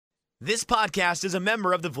This podcast is a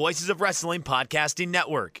member of the Voices of Wrestling Podcasting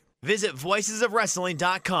Network. Visit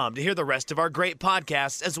voicesofwrestling.com to hear the rest of our great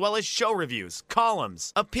podcasts, as well as show reviews,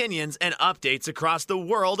 columns, opinions, and updates across the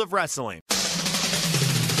world of wrestling.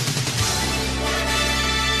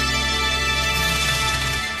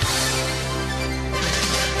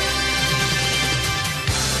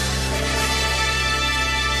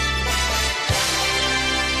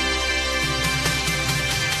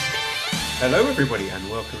 Hello everybody and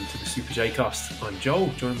welcome to the Super J Cast. I'm Joel,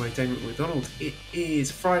 joined by Damon McDonald. It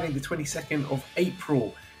is Friday the 22nd of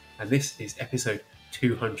April and this is episode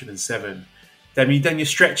 207. Damon, you done your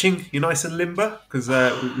stretching? You're nice and limber? Because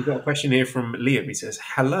we've got a question here from Liam. He says,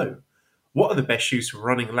 hello, what are the best shoes for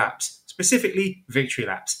running laps? Specifically, victory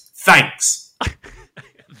laps. Thanks!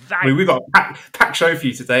 I mean, we've got a packed show for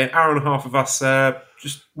you today. An hour and a half of us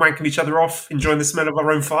just wanking each other off, enjoying the smell of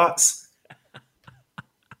our own farts.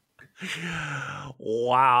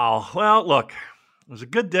 Wow. Well, look, it was a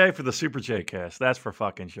good day for the Super J Cast. That's for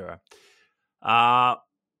fucking sure. Why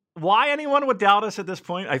anyone would doubt us at this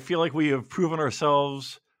point? I feel like we have proven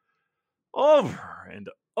ourselves over and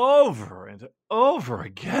over and over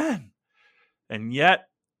again. And yet,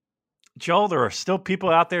 Joel, there are still people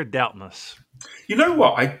out there doubting us. You know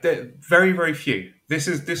what? Very, very few. This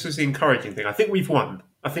is the encouraging thing. I think we've won.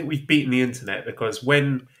 I think we've beaten the internet because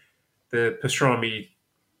when the pastrami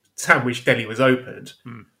sandwich deli was opened,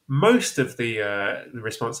 most of the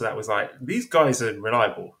response to that was like, these guys are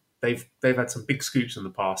reliable. They've had some big scoops in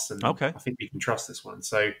the past, and I think we can trust this one.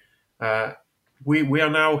 So we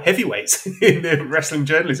are now heavyweights in the wrestling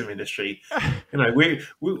journalism industry. You know,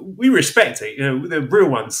 we respect it. You know, the real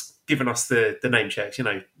ones giving us the name checks. You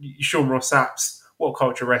know, Sean Ross Saps, What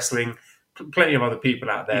Culture Wrestling, plenty of other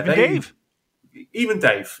people out there. Even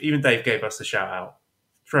Dave gave us the shout out.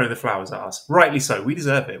 Throwing the flowers at us. Rightly so. We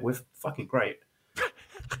deserve it. We're fucking great.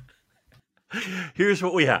 Here's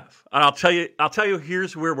what we have. And I'll tell you,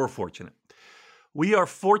 here's where we're fortunate. We are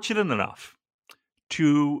fortunate enough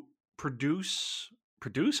to produce,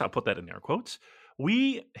 I'll put that in air quotes.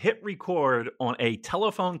 We hit record on a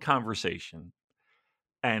telephone conversation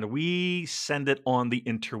and we send it on the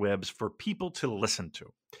interwebs for people to listen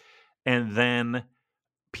to. And then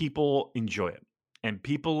people enjoy it. And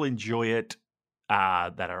people enjoy it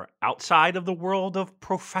that are outside of the world of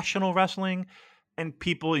professional wrestling, and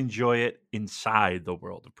people enjoy it inside the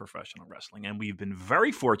world of professional wrestling. And we've been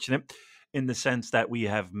very fortunate in the sense that we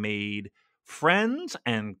have made friends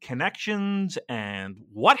and connections and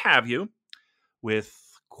what have you with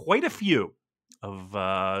quite a few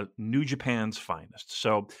of New Japan's finest.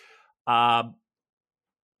 So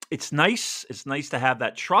it's nice. It's nice to have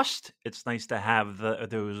that trust. It's nice to have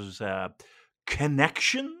those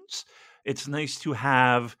connections. It's nice to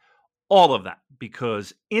have all of that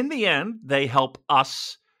because in the end, they help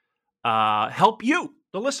us help you,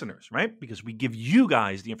 the listeners, right? Because we give you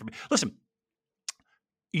guys the information. Listen,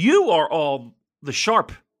 you are all the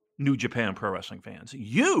sharp New Japan Pro Wrestling fans.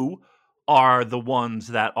 You are the ones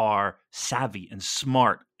that are savvy and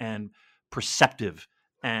smart and perceptive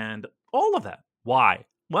and all of that. Why?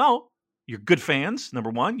 Well, you're good fans,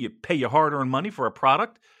 number one. You pay your hard-earned money for a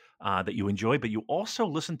product that you enjoy, but you also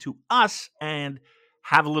listen to us and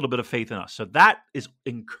have a little bit of faith in us. So that is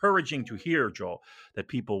encouraging to hear, Joel, that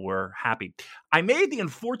people were happy. I made the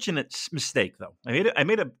unfortunate mistake, though. I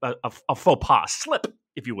made a faux pas, slip,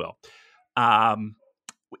 if you will,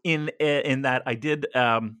 in that I did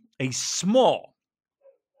a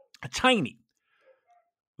tiny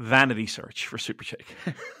vanity search for Super Jake.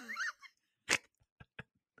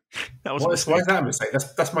 Why is that a mistake?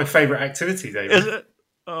 That's my favorite activity, David. Is it?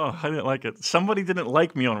 Oh, I didn't like it. Somebody didn't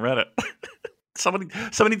like me on Reddit. somebody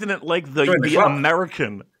didn't like the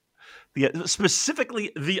American,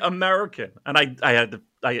 specifically the American, and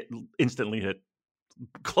I instantly hit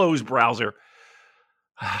close browser.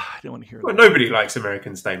 I didn't want to hear that. Well, nobody likes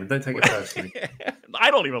Americans, Damon. Don't take it personally.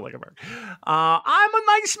 I don't even like America. I'm a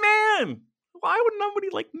nice man. Why would nobody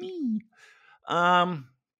like me? I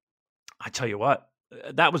tell you what.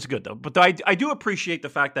 That was good, though. But I do appreciate the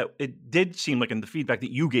fact that it did seem like in the feedback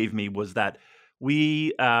that you gave me was that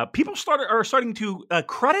we people are starting to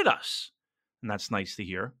credit us, and that's nice to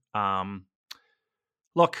hear.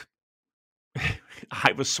 Look,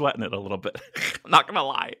 I was sweating it a little bit. I'm not gonna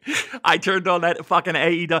lie. I turned on that fucking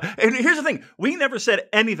AEW, and here's the thing: we never said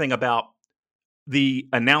anything about the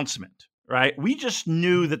announcement, right? We just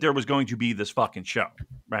knew that there was going to be this fucking show,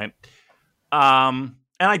 right? And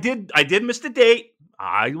I did miss the date.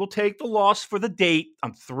 I will take the loss for the date.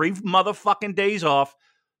 I'm 3 motherfucking days off.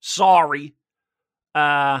 Sorry.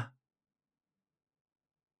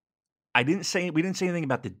 we didn't say anything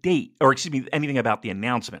about the date, or excuse me, anything about the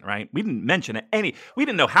announcement, right? We didn't mention it. We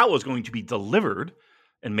didn't know how it was going to be delivered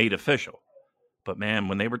and made official. But man,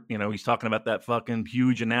 when they were, he's talking about that fucking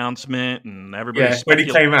huge announcement and everybody. When he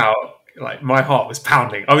came out, like my heart was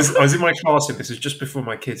pounding. I was in my classroom. This was just before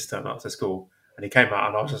my kids turned up to school, and he came out,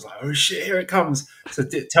 and I was just like, "Oh shit, here it comes!" So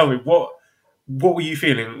tell me, what were you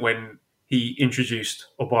feeling when he introduced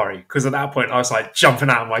Obari? Because at that point, I was like jumping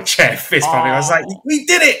out of my chair, fist pumping. I was like, "We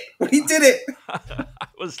did it! We did it!" I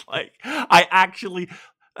was like, I actually,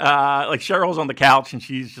 like Cheryl's on the couch and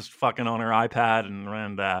she's just fucking on her iPad, and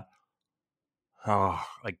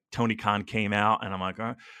like Tony Khan came out, and I'm like,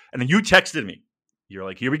 and then you texted me. You're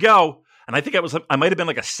like, here we go. And I think I might have been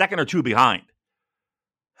like a second or two behind.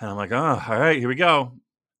 And I'm like, all right, here we go.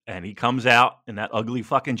 And he comes out in that ugly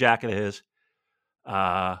fucking jacket of his.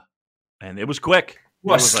 And it was quick.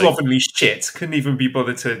 What a slovenly shit. Couldn't even be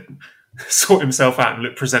bothered to sort himself out and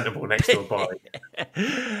look presentable next to a bar.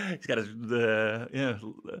 He's got his,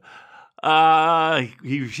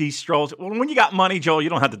 he strolls. Well, when you got money, Joel, you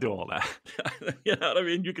don't have to do all that. You know what I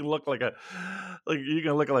mean? You can look like a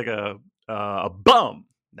bum.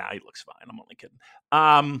 Nah, he looks fine. I'm only kidding.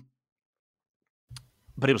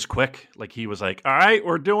 But it was quick. Like he was like, all right,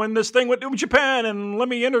 we're doing this thing with New Japan, and let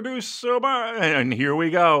me introduce Obari. And here we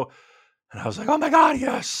go. And I was like, oh my God,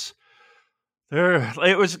 yes.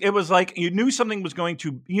 It was like you knew something was going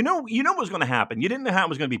to, what was going to happen. You didn't know how it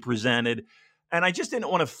was going to be presented. And I just didn't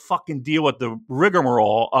want to fucking deal with the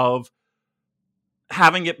rigmarole of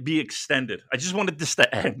having it be extended. I just wanted this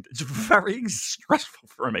to end. It's very stressful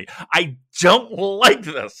for me. I don't like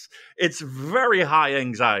this. It's very high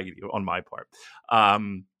anxiety on my part.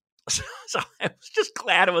 So I was just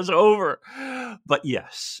glad it was over. But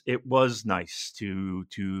yes, it was nice to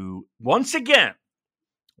once again,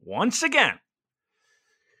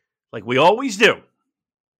 like we always do,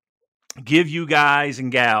 give you guys and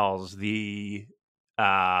gals the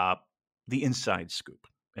inside scoop.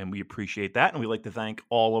 And we appreciate that. And we like to thank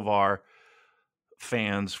all of our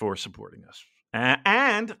fans for supporting us.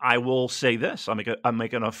 And I will say this. I'll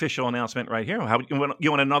make an official announcement right here. You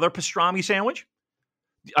want another pastrami sandwich?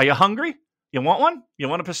 Are you hungry? You want one? You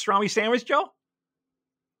want a pastrami sandwich, Joe?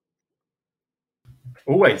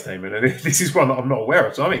 Always, Damon. And this is one that I'm not aware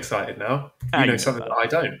of, so I'm excited now. You know something that I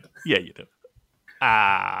don't. Yeah, you do.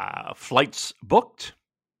 Flights booked.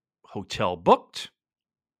 Hotel booked.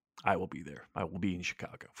 I will be there. I will be in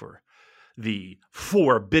Chicago for the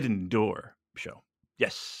Forbidden Door show.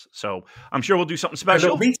 Yes. So I'm sure we'll do something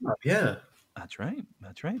special. A little meetup, yeah. That's right.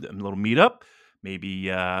 A little meetup.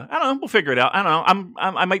 Maybe, I don't know. We'll figure it out. I don't know.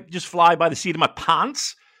 I might just fly by the seat of my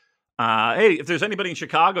pants. Hey, if there's anybody in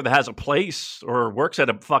Chicago that has a place or works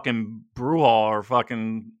at a fucking brew hall or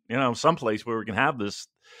fucking, someplace where we can have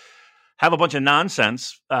a bunch of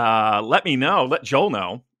nonsense, let me know. Let Joel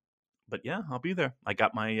know. But yeah, I'll be there. I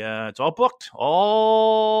got my, it's all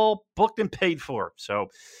booked and paid for. So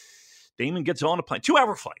Damon gets on a plane,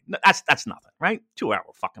 2-hour flight. That's nothing, right? 2-hour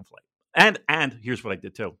fucking flight. And here's what I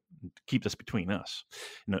did too. Keep this between us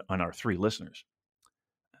and our 3 listeners.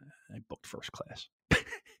 I booked first class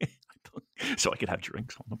so I could have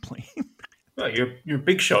drinks on the plane. Well, you're a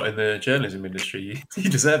big shot in the journalism industry. You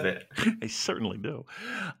deserve it. I certainly do.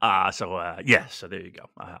 So there you go.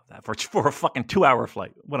 I have that for a fucking 2-hour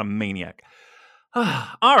flight. What a maniac.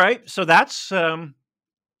 All right. So that's,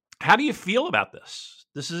 how do you feel about this?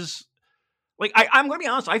 This is like, I'm going to be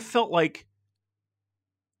honest. I felt like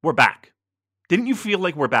we're back. Didn't you feel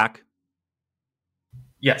like we're back?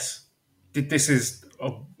 Yes. This is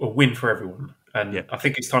a win for everyone. And yeah. I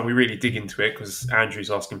think it's time we really dig into it because Andrew's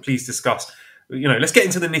asking, please discuss, let's get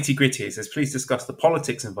into the nitty gritty. It says, please discuss the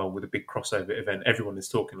politics involved with the big crossover event everyone is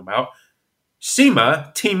talking about.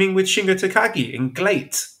 CIMA teaming with Shingo Takagi in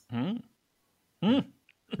GLEAT.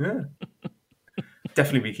 Yeah.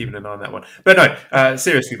 Definitely be keeping an eye on that one. But no,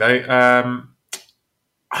 seriously though,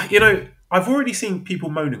 I've already seen people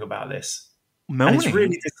moaning about this. Moaning? And it's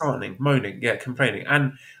really disheartening. Moaning, yeah, complaining.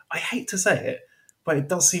 And I hate to say it, but it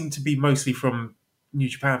does seem to be mostly from New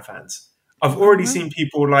Japan fans. I've already seen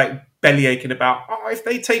people like belly aching about, if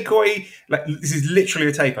they take away, like this is literally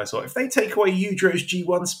a take I saw, if they take away Yujirio's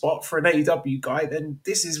G1 spot for an AEW guy, then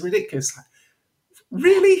this is ridiculous. Like,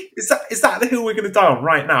 really? Is that the hill we're going to die on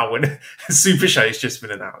right now when a Super Show has just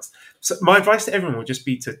been announced? So my advice to everyone would just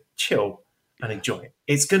be to chill and enjoy it.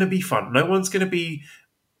 It's going to be fun. No one's going to be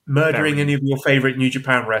murdering any of your favorite New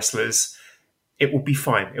Japan wrestlers. It will be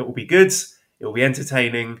fine. It will be good. It will be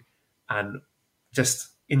entertaining, and just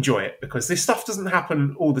enjoy it because this stuff doesn't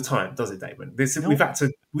happen all the time, does it, Damon? No.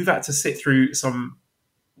 We've had to sit through some.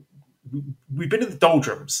 We've been in the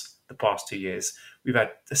doldrums the past 2 years we've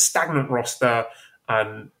had a stagnant roster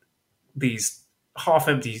and these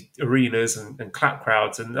half-empty arenas and clap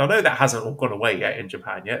crowds. And I know that hasn't all gone away yet in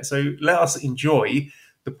Japan yet. So let us enjoy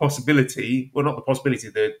the possibility, well, not the possibility,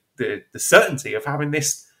 the certainty of having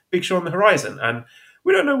this big show on the horizon. And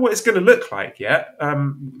we don't know what it's going to look like yet.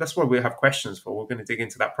 That's why we have questions for. We're going to dig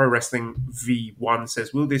into that. Pro Wrestling V1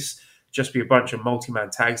 says, will this just be a bunch of multi-man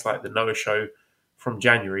tags like the Noah show from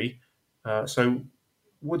January? So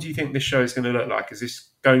what do you think this show is going to look like? Is this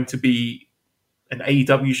going to be an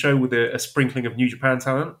AEW show with a sprinkling of New Japan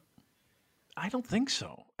talent? I don't think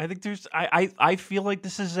so. I think I feel like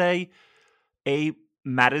this is a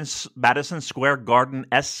Madison Square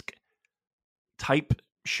Garden-esque type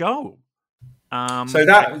show. So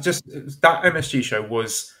that MSG show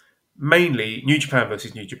was mainly New Japan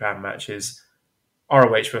versus New Japan matches,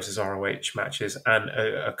 ROH versus ROH matches, and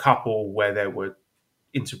a couple where there were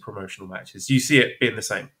inter-promotional matches. Do you see it being the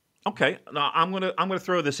same? Okay, now I'm gonna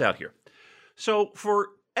throw this out here. So for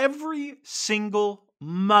every single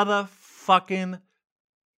motherfucking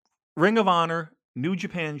Ring of Honor New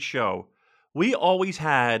Japan show, we always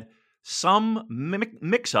had some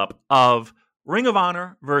mix-up of Ring of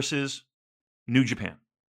Honor versus New Japan.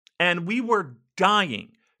 And we were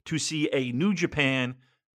dying to see a New Japan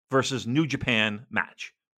versus New Japan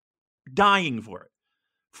match. Dying for it.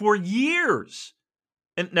 For years.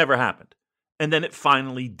 And it never happened. And then it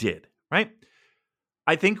finally did, right?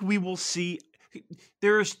 I think we will see.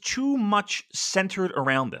 There's too much centered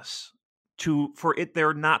around this for it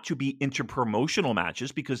there not to be interpromotional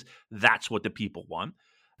matches, because that's what the people want.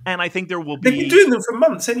 And I think there will be. They've been doing them for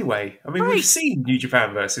months anyway. I mean, Right. We've seen New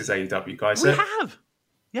Japan versus AEW, guys. We have.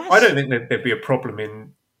 Yes. I don't think there'd be a problem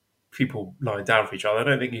in people lying down for each other. I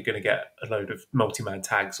don't think you're going to get a load of multi-man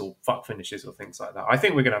tags or fuck finishes or things like that. I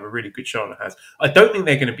think we're going to have a really good show on our hands. I don't think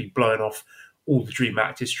they're going to be blowing off all the dream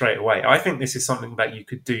matches straight away. I think this is something that you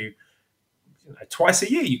could do twice a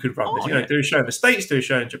year. You could run this. Do a show in the States, do a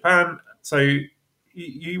show in Japan. So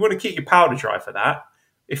you want to keep your powder dry for that.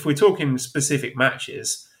 If we're talking specific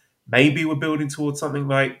matches, maybe we're building towards something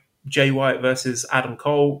like Jay White versus Adam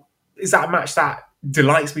Cole. Is that a match that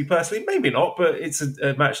delights me personally? Maybe not, but it's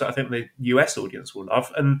a match that I think the US audience will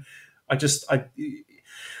love. And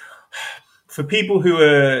for people who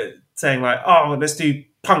are saying like, oh, let's do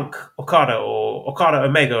Punk Okada or Okada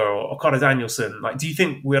Omega or Okada Danielson, like, do you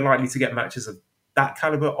think we're likely to get matches of that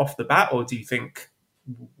caliber off the bat, or do you think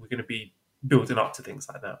we're going to be building up to things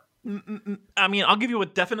like that? I mean, I'll give you a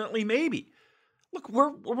definitely maybe. Look,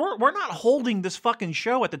 we're not holding this fucking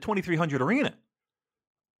show at the 2300 Arena.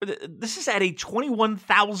 This is at a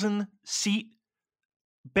 21,000 seat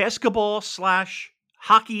basketball /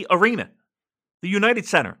 hockey arena, the United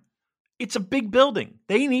Center. It's a big building.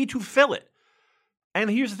 They need to fill it. And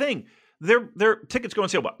here's the thing: their tickets go on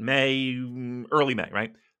sale early May,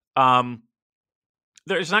 right?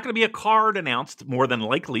 There's not going to be a card announced more than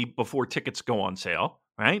likely before tickets go on sale,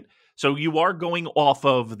 right? So you are going off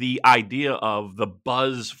of the idea of the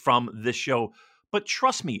buzz from this show. But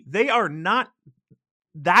trust me, they are not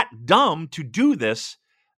that dumb to do this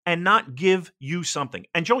and not give you something.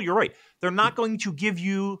 And Joel, you're right. They're not going to give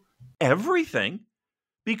you everything,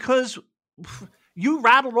 because you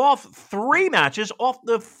rattled off 3 matches off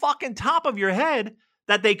the fucking top of your head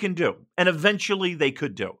that they can do. And eventually they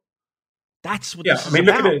could do. That's what this is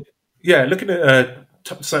about. Looking at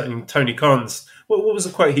certainly Tony Khan's, what was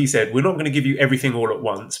the quote he said? We're not going to give you everything all at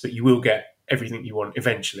once, but you will get everything you want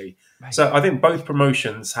eventually. Right. So I think both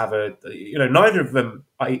promotions have neither of them,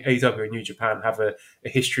 AEW and New Japan, have a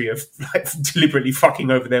history of deliberately fucking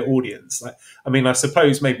over their audience. I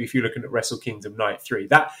suppose maybe if you're looking at Wrestle Kingdom Night 3,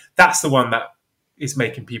 that's the one that is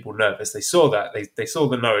making people nervous. They saw that. They saw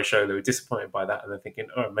the Noah show. They were disappointed by that, and they're thinking,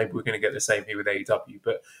 oh, maybe we're going to get the same here with AEW.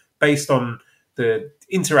 But based on the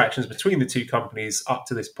interactions between the two companies up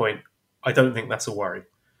to this point, I don't think that's a worry.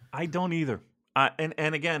 I don't either.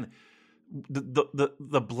 And again,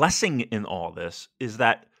 the blessing in all this is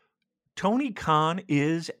that Tony Khan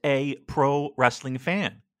is a pro wrestling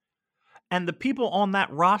fan. And the people on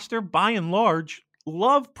that roster, by and large,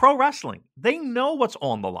 love pro wrestling. They know what's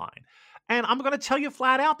on the line. And I'm going to tell you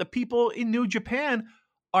flat out, the people in New Japan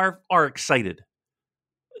are excited.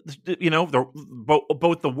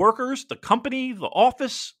 Both the workers, the company, the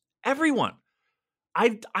office, everyone.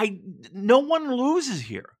 No one loses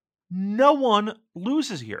here. No one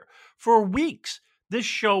loses here. For weeks, this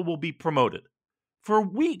show will be promoted. For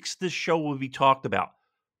weeks, this show will be talked about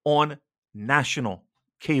on national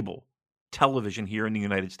cable television here in the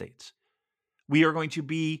United States. We are going to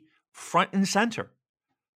be front and center.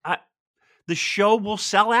 The show will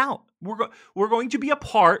sell out. We're going to be a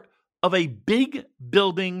part of a big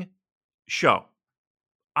building show.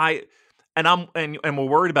 And we're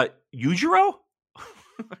worried about Yujiro.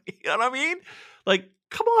 You know what I mean? Like,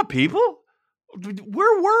 come on, people.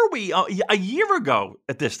 Where were we a year ago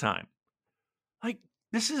at this time? Like,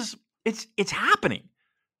 it's happening.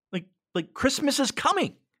 Like Christmas is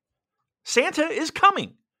coming. Santa is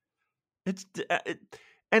coming.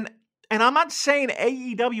 And I'm not saying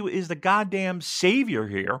AEW is the goddamn savior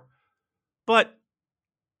here, but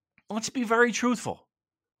let's be very truthful.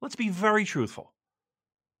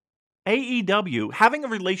 AEW, having a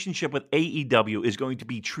relationship with AEW is going to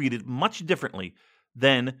be treated much differently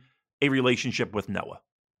than a relationship with Noah.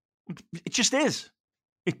 It just is.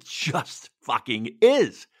 It just fucking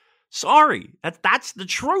is. Sorry. That's the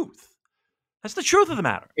truth. That's the truth of the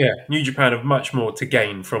matter. Yeah, New Japan have much more to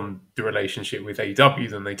gain from the relationship with AEW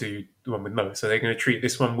than they do the one with Noah. So they're going to treat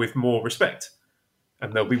this one with more respect.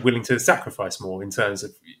 And they'll be willing to sacrifice more in terms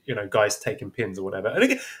of, guys taking pins or whatever. And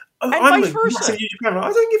again, I'm vice versa. New Japan.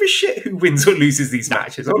 I don't give a shit who wins or loses these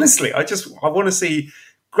matches. Honestly, I want to see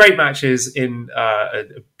great matches in a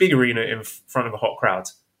big arena in front of a hot crowd.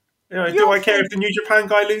 Do I care if the New Japan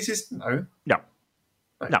guy loses? No.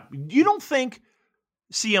 You don't think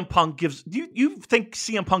CM Punk gives? Do you think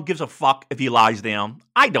CM Punk gives a fuck if he lies down?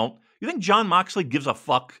 I don't. You think Jon Moxley gives a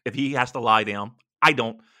fuck if he has to lie down? I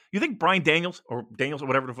don't. You think Bryan Daniels or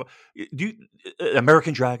whatever the fuck?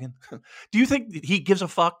 American Dragon? Do you think he gives a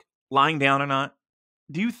fuck lying down or not?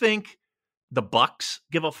 Do you think the Bucks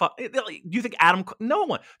give a fuck? Do you think no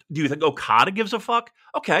one? Do you think Okada gives a fuck?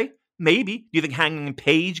 Okay, maybe. Do you think Hangman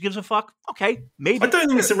Page gives a fuck? Okay, maybe. I don't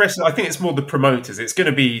think it's the wrestler. I think it's more the promoters. It's going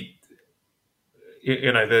to be,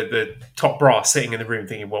 the top brass sitting in the room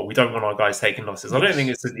thinking, well, we don't want our guys taking losses. I don't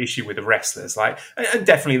think it's an issue with the wrestlers. And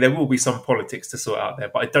definitely there will be some politics to sort out there,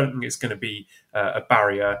 but I don't think it's going to be a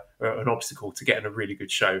barrier or an obstacle to getting a really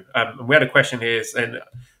good show. And we had a question here, and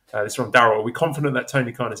this is from Daryl. Are we confident that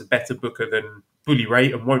Tony Khan is a better booker than Bully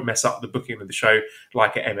Ray and won't mess up the booking of the show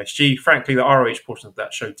like at MSG? Frankly, the ROH portion of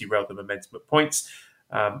that show derailed the momentum at points.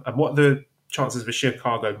 And what the chances of a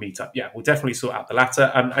Chicago meetup? Yeah, we'll definitely sort out the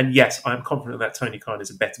latter. And yes, I'm confident that Tony Khan is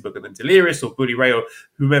a better booker than Delirious or Bully Ray or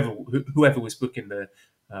whoever was booking the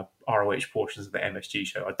ROH portions of the MSG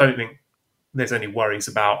show. I don't think there's any worries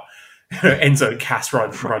about Enzo and Cass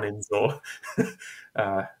run-ins or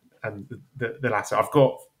and the latter. I've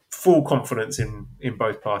got full confidence in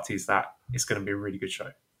both parties that it's going to be a really good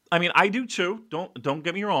show. I mean, I do too. Don't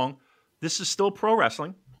get me wrong. This is still pro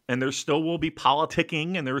wrestling. And there still will be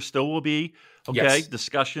politicking, and there still will be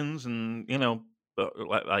discussions, and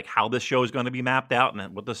like how this show is going to be mapped out,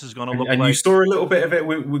 and what this is going to look like. And you saw a little bit of it.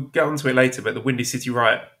 We'll get onto it later, but the Windy City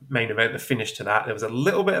Riot main event, the finish to that, there was a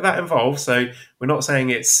little bit of that involved. So we're not saying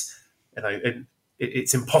it's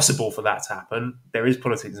it's impossible for that to happen. There is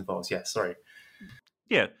politics involved. Yes, sorry.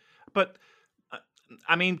 Yeah, but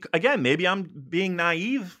I mean, again, maybe I'm being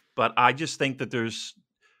naive, but I just think that there's.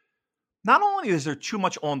 Not only is there too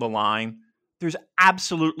much on the line, there's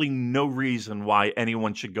absolutely no reason why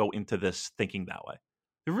anyone should go into this thinking that way.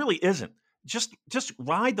 There really isn't. Just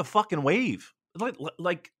ride the fucking wave.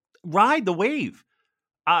 Like ride the wave.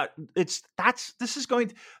 This is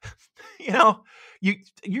going to,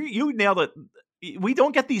 you nailed it. We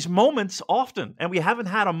don't get these moments often, and we haven't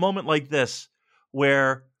had a moment like this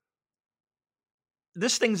where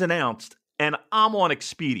this thing's announced and I'm on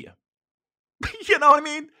Expedia. You know what I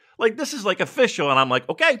mean? Like, this is like official, and I'm like,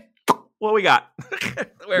 okay, what we got?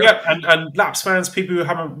 and Lapsed fans, people who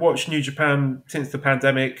haven't watched New Japan since the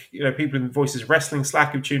pandemic, people in Voices of Wrestling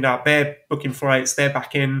Slack who've tuned out, they're booking flights, they're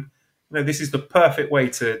back in. This is the perfect way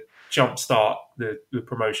to jumpstart the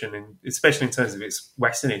promotion, and especially in terms of its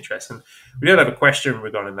Western interest. And we don't have a question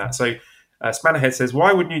regarding that. So Spannerhead says,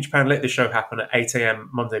 why would New Japan let this show happen at 8 a.m.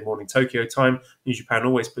 Monday morning Tokyo time? New Japan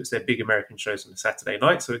always puts their big American shows on a Saturday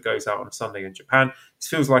night, so it goes out on a Sunday in Japan. This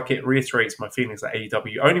feels like it reiterates my feelings that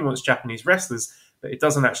AEW only wants Japanese wrestlers, but it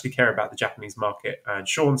doesn't actually care about the Japanese market. And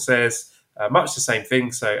Sean says, much the same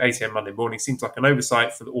thing, so 8 a.m. Monday morning seems like an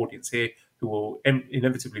oversight for the audience here who will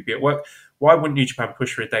inevitably be at work. Why wouldn't New Japan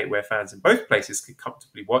push for a date where fans in both places could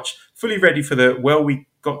comfortably watch, fully ready for we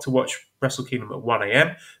got to watch Wrestle Kingdom at 1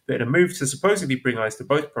 a.m., but in a move to supposedly bring eyes to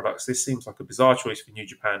both products, this seems like a bizarre choice for New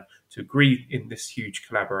Japan to agree in this huge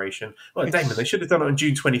collaboration. Well, Damon, they should have done it on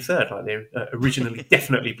June 23rd, like they originally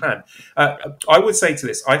definitely planned. I would say to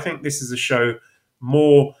this, I think this is a show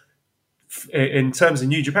more, in terms of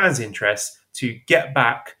New Japan's interest, to get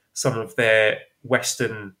back some of their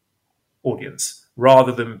Western audience,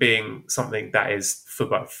 rather than being something that is for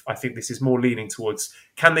both. I think this is more leaning towards,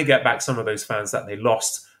 can they get back some of those fans that they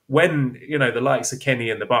lost when, the likes of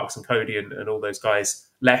Kenny and the Bucks and Cody and all those guys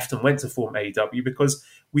left and went to form AEW, because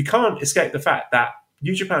we can't escape the fact that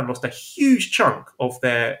New Japan lost a huge chunk of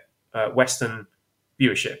their Western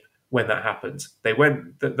viewership when that happened.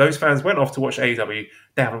 Those fans went off to watch AEW.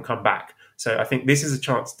 They haven't come back. So I think this is a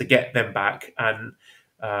chance to get them back, and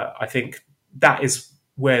I think that is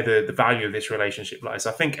where the value of this relationship lies.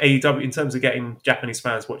 I think AEW, in terms of getting Japanese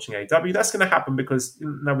fans watching AEW, that's going to happen because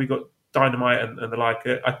now we've got Dynamite and the like.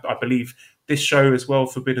 I believe this show as well,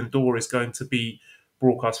 Forbidden Door, is going to be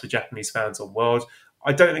broadcast for Japanese fans on World.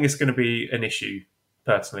 I don't think it's going to be an issue,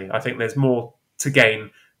 personally. I think there's more to gain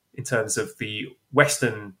in terms of the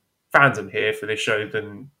Western fandom here for this show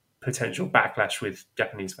than potential backlash with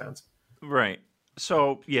Japanese fans. Right.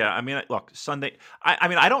 So, yeah, I mean, look, Sunday, I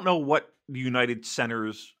mean, I don't know what United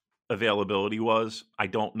Center's availability was. I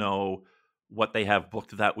don't know what they have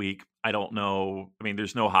booked that week. I don't know. I mean,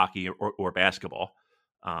 there's no hockey or basketball.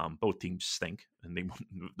 Both teams stink, and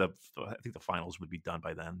I think the finals would be done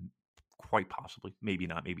by then, quite possibly. Maybe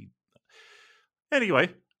not. Maybe. Anyway,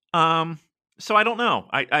 so I don't know.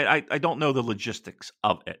 I don't know the logistics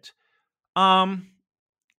of it.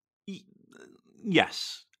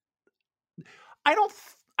 Yes, I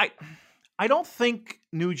don't think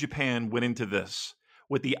New Japan went into this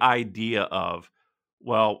with the idea of,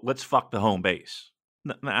 well, let's fuck the home base.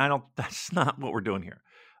 No, I don't. That's not what we're doing here.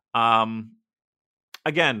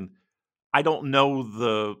 Again, I don't know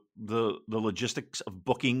the logistics of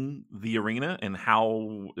booking the arena and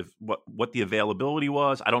what the availability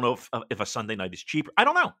was. I don't know if a Sunday night is cheaper. I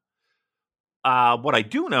don't know. What I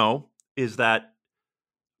do know is that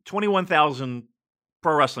 21,000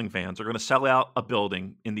 pro wrestling fans are going to sell out a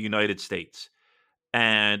building in the United States,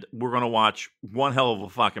 and we're going to watch one hell of a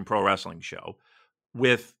fucking pro wrestling show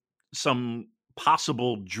with some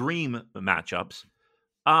possible dream matchups.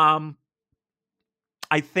 I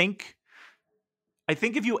think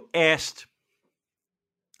if you asked,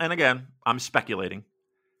 and again, I'm speculating,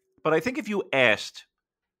 but I think if you asked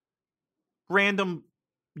random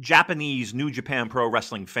Japanese New Japan Pro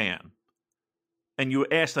Wrestling fan, and you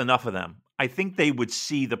asked enough of them, I think they would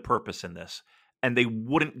see the purpose in this, and they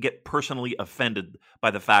wouldn't get personally offended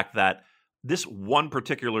by the fact that this one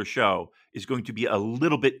particular show is going to be a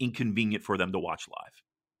little bit inconvenient for them to watch live.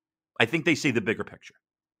 I think they see the bigger picture.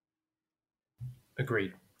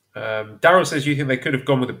 Agreed. Daryl says, you think they could have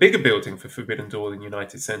gone with a bigger building for Forbidden Door than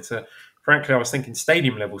United Centre? Frankly, I was thinking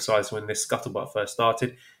stadium level size when this scuttlebutt first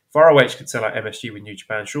started. If ROH could sell out MSG with New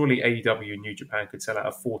Japan, surely AEW and New Japan could sell out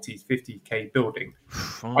a 40, 50k building.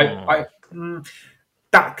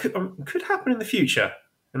 That could happen in the future.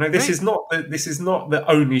 You know, this is not the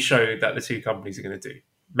only show that the two companies are going to do.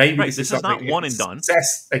 Maybe this is not one and done.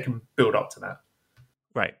 Success, they can build up to that.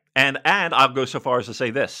 Right. And I'll go so far as to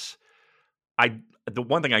say this. The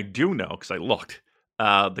one thing I do know, because I looked,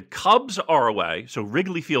 the Cubs are away, so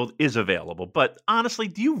Wrigley Field is available. But honestly,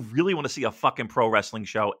 do you really want to see a fucking pro wrestling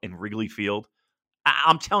show in Wrigley Field?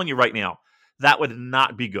 I'm telling you right now, that would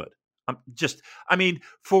not be good.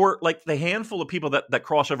 For like the handful of people that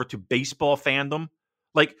cross over to baseball fandom,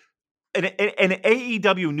 like an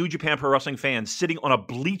AEW New Japan Pro Wrestling fan sitting on a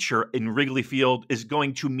bleacher in Wrigley Field is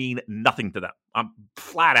going to mean nothing to them. I'm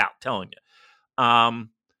flat out telling you.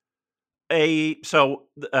 They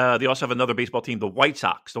also have another baseball team, the White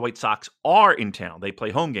Sox. The White Sox are in town. They play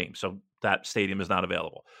home games, so that stadium is not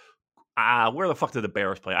available. Where the fuck did the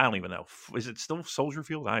Bears play? I don't even know. Is it still Soldier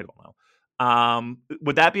Field? I don't know.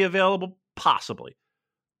 Would that be available? Possibly.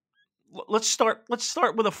 Let's start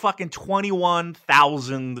with a fucking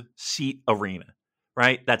 21,000 seat arena,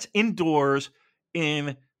 right? That's indoors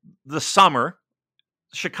in the summer.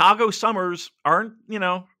 Chicago summers aren't,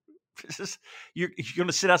 you're going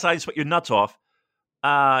to sit outside and sweat your nuts off.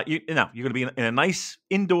 You're going to be in a nice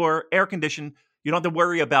indoor air conditioned. You don't have to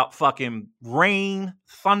worry about fucking rain,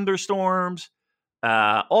 thunderstorms,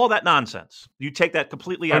 all that nonsense. You take that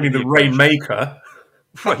completely out of the Rainmaker.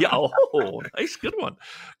 Yeah, nice, good one.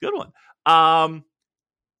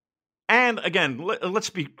 And again, let's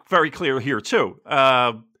be very clear here too.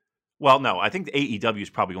 No, I think the AEW is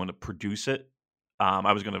probably going to produce it.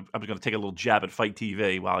 I was gonna take a little jab at Fight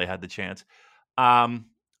TV while I had the chance. We'll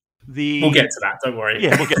get to that. Don't worry.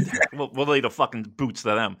 Yeah, we'll get there. We'll lay the fucking boots to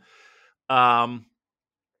them.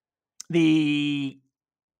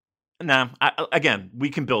 Again, we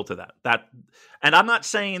can build to that. And I'm not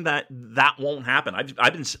saying that won't happen.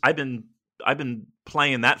 I've been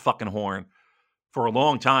playing that fucking horn for a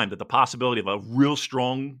long time. That the possibility of a real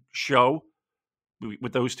strong show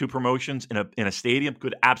with those two promotions in a stadium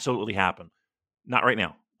could absolutely happen. Not right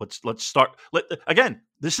now. Let's start. Again,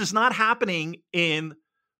 this is not happening in.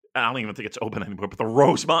 I don't even think it's open anymore. But the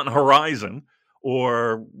Rosemont Horizon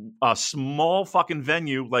or a small fucking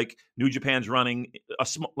venue like New Japan's running a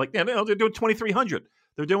small, like, they're doing 2,300.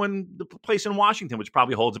 They're doing the place in Washington, which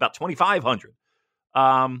probably holds about 2,500.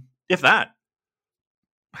 If that.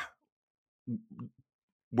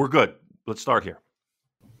 We're good. Let's start here.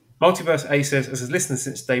 Multiverse A says, as a listener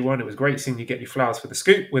since day one, it was great seeing you get your flowers for the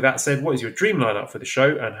scoop. With that said, what is your dream lineup for the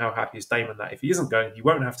show, and how happy is Damon that if he isn't going, he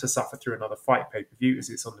won't have to suffer through another Fight pay-per-view as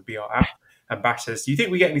it's on the BR app? And Bash says, do you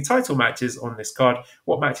think we get any title matches on this card?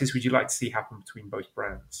 What matches would you like to see happen between both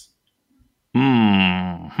brands?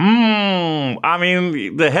 I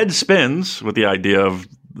mean, the head spins with the idea of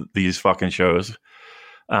these fucking shows.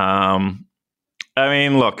 I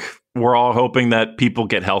mean, look, we're all hoping that people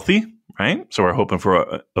get healthy, right? So we're hoping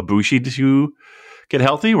for Ibushi to get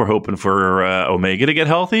healthy. We're hoping for Omega to get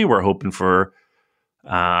healthy. We're hoping for,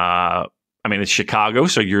 it's Chicago,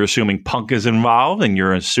 so you're assuming Punk is involved, and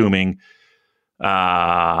you're assuming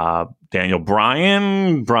Daniel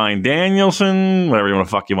Bryan Danielson, whatever you want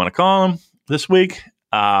to call him this week.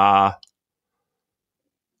 I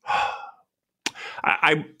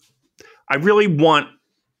really want.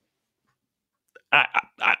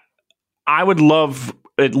 I would love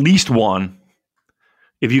at least one.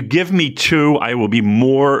 If you give me two, I will be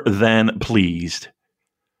more than pleased.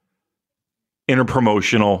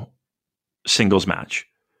 Interpromotional singles match.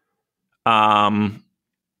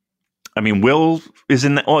 Will is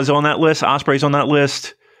on that list. Ospreay's on that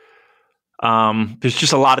list. There's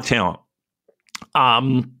just a lot of talent.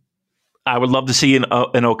 I would love to see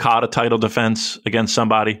an Okada title defense against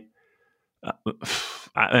somebody.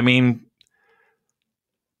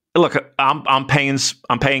 Look, I'm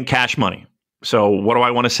paying cash money. So what do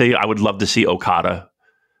I want to see? I would love to see Okada,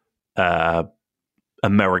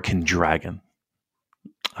 American Dragon.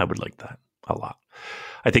 I would like that a lot.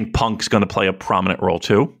 I think Punk's going to play a prominent role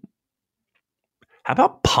too. How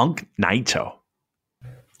about Punk Naito?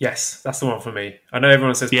 Yes, that's the one for me. I know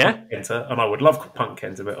everyone says Punk Kenta, and I would love Punk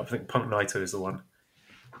Kenta, but I think Punk Naito is the one.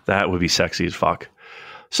 That would be sexy as fuck.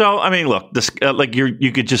 So, look, this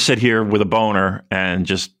you could just sit here with a boner and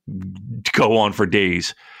just go on for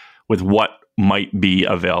days with what might be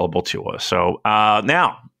available to us. So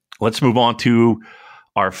now let's move on to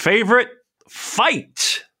our favorite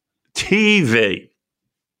Fight TV.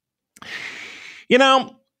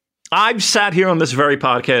 I've sat here on this very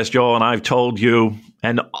podcast, Joel, and I've told you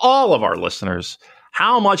and all of our listeners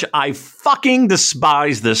how much I fucking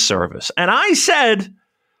despise this service. And I said,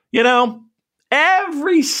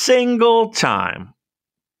 every single time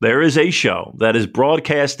there is a show that is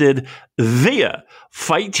broadcasted via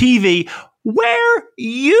Fight TV where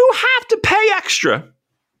you have to pay extra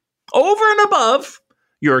over and above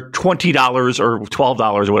your $20 or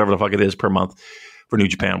 $12 or whatever the fuck it is per month for New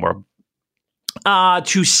Japan World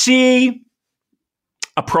to see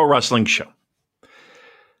a pro wrestling show.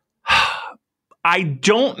 I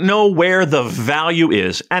don't know where the value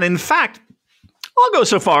is. And in fact, I'll go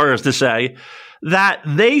so far as to say that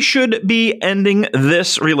they should be ending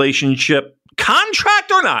this relationship,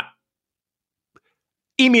 contract or not,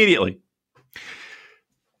 immediately.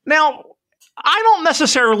 Now, I don't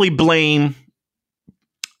necessarily blame.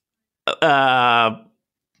 You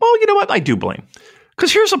know what? I do blame.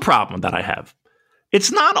 Because here's a problem that I have.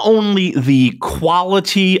 It's not only the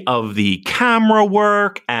quality of the camera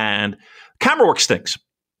work, and camera work stinks.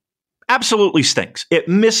 Absolutely stinks. It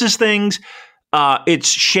misses things. It's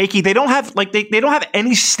shaky. They don't have they don't have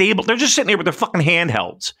any stable. They're just sitting there with their fucking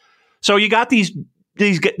handhelds. So you got these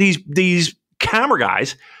camera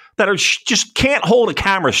guys that are just can't hold a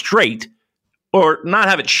camera straight or not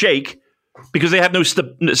have it shake because they have no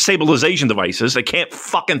stabilization devices. They can't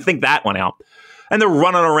fucking think that one out. And they're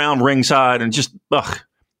running around ringside and just, ugh.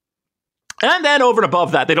 And then over and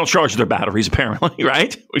above that, they don't charge their batteries, apparently,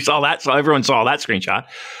 right? We saw that. So everyone saw that screenshot.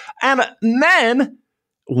 And then,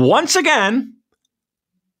 once again,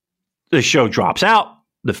 the show drops out.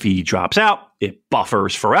 The feed drops out. It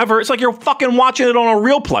buffers forever. It's like you're fucking watching it on a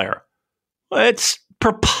real player. It's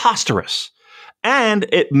preposterous. And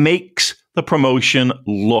it makes the promotion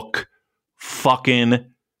look fucking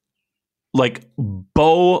like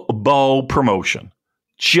bow promotion.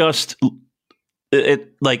 Just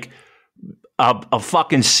it like a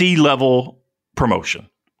fucking C-level promotion.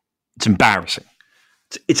 It's embarrassing.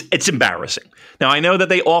 It's embarrassing. Now, I know that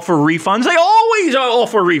they offer refunds. They always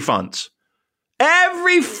offer refunds.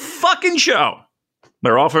 Every fucking show,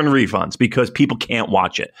 they're offering refunds because people can't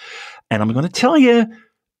watch it. And I'm going to tell you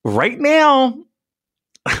right now,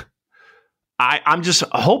 I'm just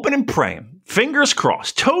hoping and praying, fingers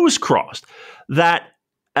crossed, toes crossed, that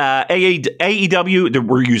AEW,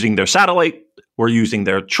 we're using their satellite, we're using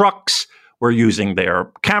their trucks, We're using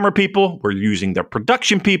their camera people. We're using their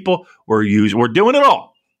production people. We're doing it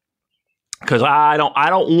all. Because I don't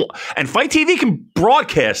want, and Fight TV can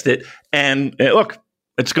broadcast it, and look,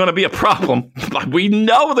 it's going to be a problem. We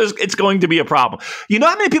know it's going to be a problem. You know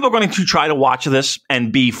how many people are going to try to watch this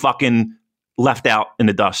and be fucking left out in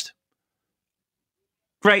the dust?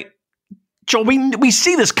 Right? Joe, we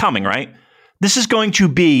see this coming, right? This is going to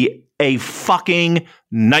be a fucking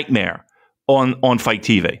nightmare on Fight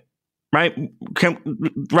TV, right?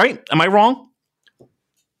 Right? Am I wrong?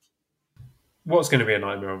 What's going to be a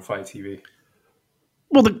nightmare on Fight TV?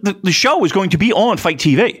 Well, the show is going to be on Fight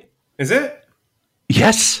TV. Is it?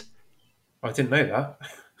 Yes. I didn't know that.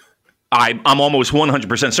 I'm almost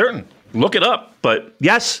 100% certain. Look it up. But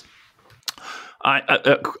yes, I'm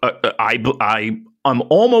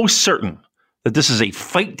almost certain that this is a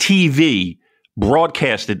Fight TV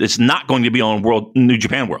broadcasted. It's not going to be on New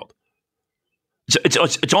Japan World.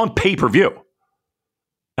 It's on pay-per-view.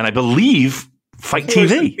 And I believe Fight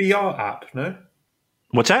TV. The BR app, no?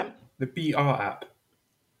 What's that? The BR app.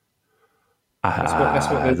 That's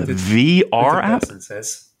what the VR app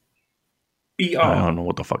says. BR. I don't know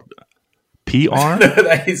what the fuck. PR?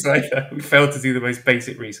 That is like we failed to do the most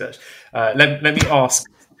basic research. Let me ask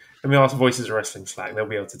Voices of Wrestling Slack. They'll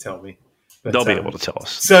be able to tell me. But, they'll be able to tell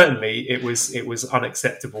us. Certainly, it was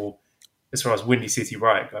unacceptable as far as Windy City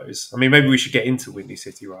Riot goes. I mean, maybe we should get into Windy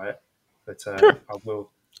City Riot, but sure.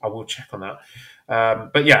 I will check on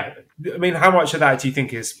that. But yeah, I mean, how much of that do you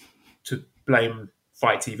think is to blame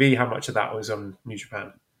Fight TV? How much of that was on New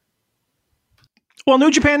Japan? Well,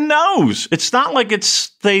 New Japan knows. It's not like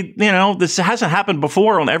this hasn't happened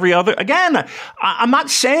before on every other. Again, I'm not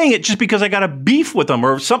saying it just because I got a beef with them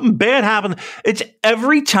or if something bad happened. It's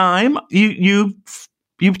every time you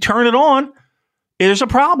turn it on, there's a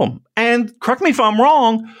problem. And correct me if I'm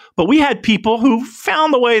wrong, but we had people who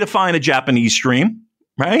found a way to find a Japanese stream,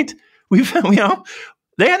 right? They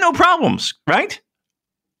had no problems, right?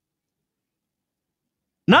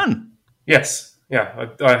 None. Yes. Yeah.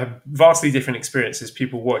 I have vastly different experiences.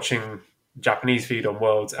 People watching Japanese feed on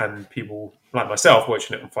Worlds and people like myself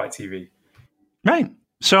watching it on Fight TV. Right.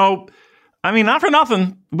 So, I mean, not for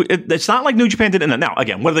nothing. It's not like New Japan did it. Now,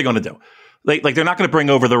 again, what are they going to do? They're not going to bring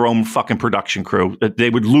over their own fucking production crew. They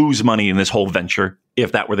would lose money in this whole venture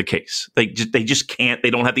if that were the case. They just can't. They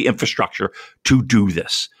don't have the infrastructure to do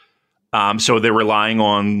this. So they're relying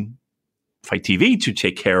on Fight TV to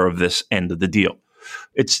take care of this end of the deal.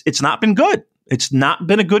 It's not been good. It's not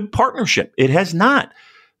been a good partnership. It has not.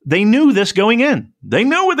 They knew this going in. They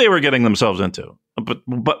knew what they were getting themselves into. But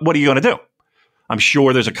what are you going to do? I'm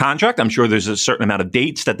sure there's a contract. I'm sure there's a certain amount of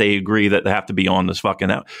dates that they agree that they have to be on this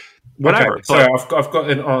fucking out. Whatever. Okay, so I've got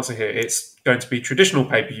an answer here. It's going to be traditional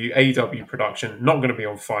pay-per-view, AEW production, not going to be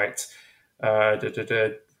on Fight.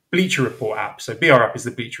 Bleacher Report app. So BR app is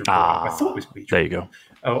the Bleacher Report app. I thought it was Bleacher. There you go.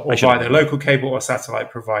 Or via their local cable or satellite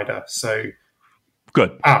provider. So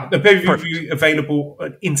good. The pay-per-view available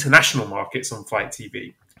in international markets on Fight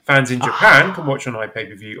TV. Fans in Japan can watch on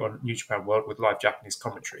iPay-per-view on New Japan World with live Japanese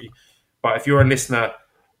commentary. But if you're a listener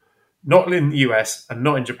not in the US and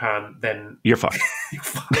not in Japan, then you're fucked. You're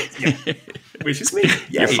fucked. Yeah. Which is me.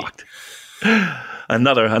 Yay. You're fucked.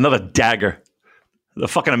 Another dagger. The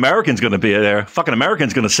fucking American's going to be there. Fucking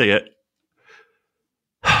American's going to see it.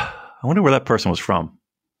 I wonder where that person was from.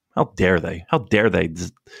 How dare they? How dare they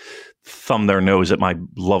thumb their nose at my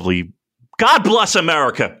lovely... God bless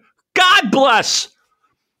America. God bless.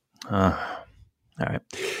 All right.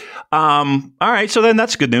 All right. So then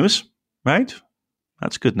that's good news, right?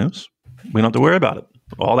 That's good news. We don't have to worry about it.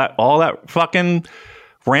 All that fucking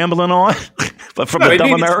rambling on, but from a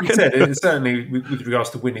dumb American. Certainly with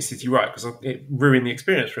regards to Windy City Riot, because it ruined the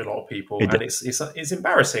experience for a lot of people, it's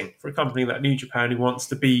embarrassing for a company like New Japan who wants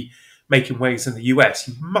to be making waves in the US.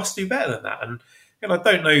 You must do better than that. And I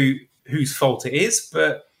don't know whose fault it is,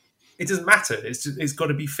 but it doesn't matter. It's got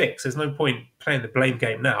to be fixed. There's no point playing the blame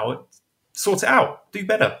game now. Sort it out. Do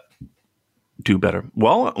better. Do better.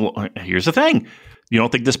 Well, here's the thing. You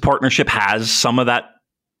don't think this partnership has some of that?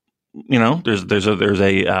 There's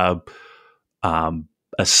a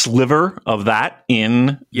sliver of that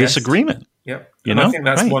in this agreement. Yeah, I think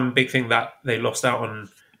that's one big thing that they lost out on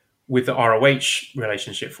with the ROH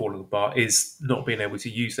relationship falling apart is not being able to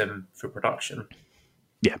use them for production.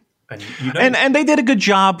 Yeah. And they did a good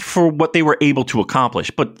job for what they were able to accomplish.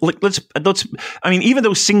 But let's even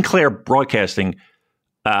though Sinclair Broadcasting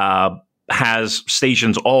has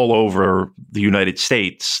stations all over the United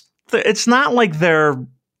States, it's not like they're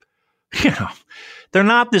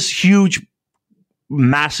not this huge,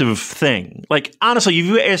 massive thing. Like, honestly, if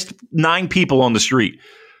you asked 9 people on the street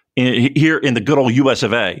here in the good old US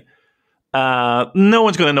of A, no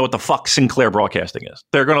one's going to know what the fuck Sinclair Broadcasting is.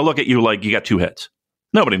 They're going to look at you like you got two hits.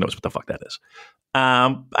 Nobody knows what the fuck that is.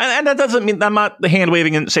 And that doesn't mean I'm not hand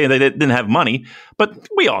waving and saying they didn't have money, but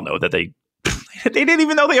we all know that they didn't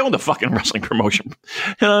even know they owned a fucking wrestling promotion.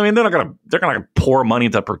 You know what I mean? They're not gonna pour money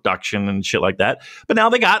into production and shit like that. But now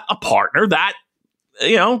they got a partner that,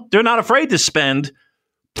 they're not afraid to spend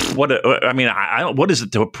what is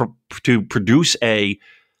it to produce a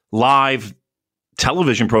live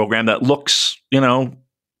television program that looks,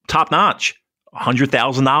 top notch?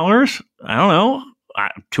 $100,000? I don't know.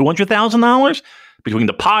 $200,000 between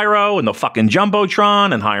the pyro and the fucking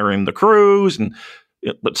jumbotron and hiring the crews, and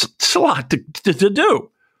it's a lot to do.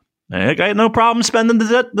 I got no problem spending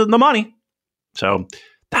the money. So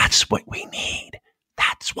that's what we need.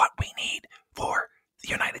 That's what we need for the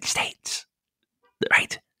United States,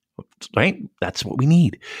 right? That's what we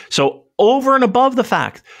need. So over and above the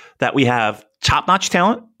fact that we have top-notch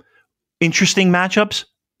talent, interesting matchups,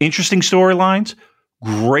 interesting storylines,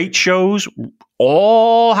 great shows,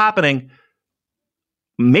 all happening.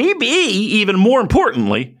 Maybe even more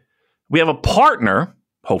importantly, we have a partner,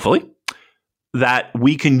 hopefully, that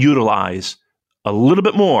we can utilize a little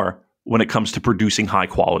bit more when it comes to producing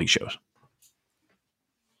high-quality shows.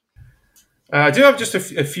 I do have just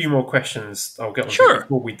a few more questions I'll get on Sure.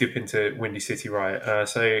 before we dip into Windy City Riot.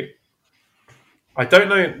 So I don't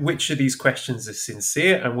know which of these questions are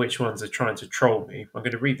sincere and which ones are trying to troll me. I'm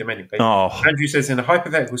going to read them anyway. Oh. Andrew says, in a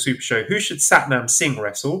hypothetical super show, who should Satnam Singh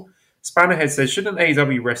wrestle? Spannerhead says, should an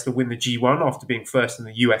AEW wrestler win the G1 after being first in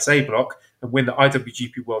the USA block and win the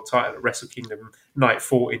IWGP World title at Wrestle Kingdom Night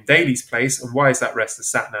 4 in Daly's place? And why is that wrestler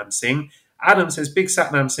Satnam Singh? Adam says, big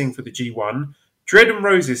Satnam Singh for the G1. Dread and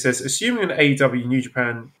Roses says, assuming an AEW New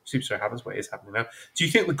Japan Super Show happens, what is happening now, do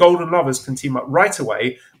you think the Golden Lovers can team up right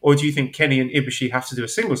away, or do you think Kenny and Ibushi have to do a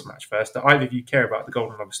singles match first? Do either of you care about the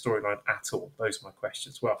Golden Lovers storyline at all? Those are my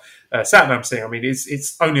questions. Well, Satnam Singh, I mean,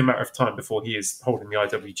 it's only a matter of time before he is holding the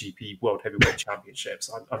IWGP World Heavyweight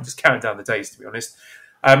Championships. I'm just counting down the days, to be honest.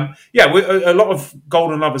 A lot of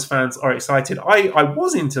Golden Lovers fans are excited. I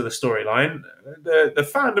was into the storyline.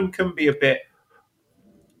 The fandom can be a bit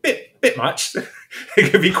much.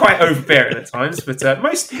 It can be quite overbearing at times, but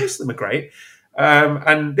most of them are great.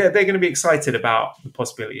 And they're going to be excited about the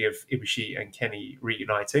possibility of Ibushi and Kenny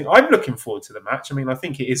reuniting. I'm looking forward to the match. I mean, I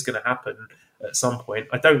think it is going to happen at some point.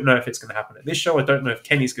 I don't know if it's going to happen at this show. I don't know if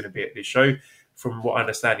Kenny's going to be at this show. From what I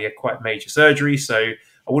understand, he had quite major surgery, so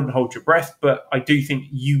I wouldn't hold your breath, but I do think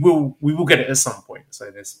we will get it at some point.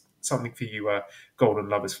 So there's something for you Golden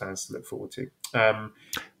Lovers fans to look forward to.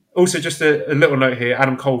 Also, just a little note here,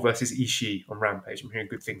 Adam Cole versus Ishii on Rampage. I'm hearing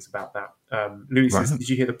good things about that. Louis says, did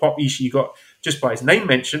you hear the pop Ishii got just by his name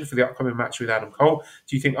mentioned for the upcoming match with Adam Cole?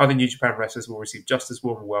 Do you think other New Japan wrestlers will receive just as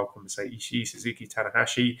warm a welcome as, say, Ishii, Suzuki,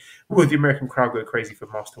 Tanahashi? Will the American crowd go crazy for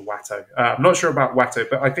Master Wato? I'm not sure about Wato,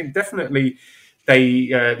 but I think definitely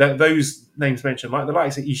those names mentioned, like the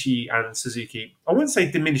likes of Ishii and Suzuki, I wouldn't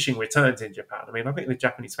say diminishing returns in Japan. I mean, I think the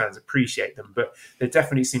Japanese fans appreciate them, but there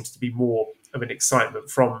definitely seems to be more of an excitement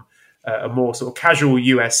from a more sort of casual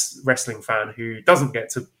US wrestling fan who doesn't get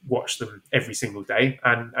to watch them every single day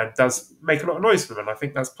and does make a lot of noise for them. And I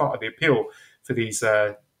think that's part of the appeal for these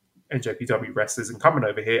NJPW wrestlers and coming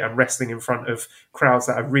over here and wrestling in front of crowds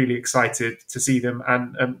that are really excited to see them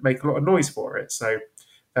and make a lot of noise for it. So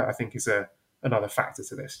that, I think, is another factor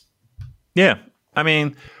to this. Yeah. I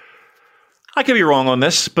mean, I could be wrong on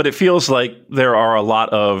this, but it feels like there are a lot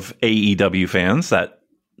of AEW fans that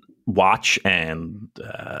watch and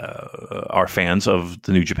are fans of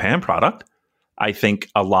the New Japan product. I think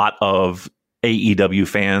a lot of AEW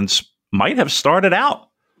fans might have started out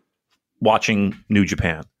watching New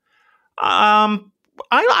Japan. I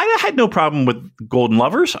had no problem with Golden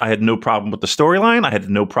Lovers. I had no problem with the storyline. I had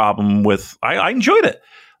no problem with... I enjoyed it.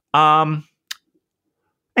 And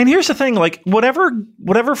here's the thing, like,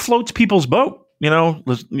 whatever floats people's boat,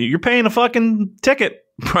 you're paying a fucking ticket,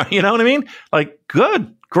 you know what I mean? Like,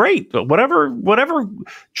 good, great, whatever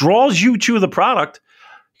draws you to the product,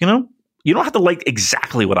 you don't have to like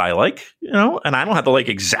exactly what I like, and I don't have to like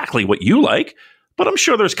exactly what you like, but I'm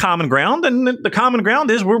sure there's common ground, and the common ground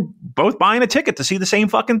is we're both buying a ticket to see the same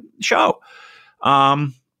fucking show.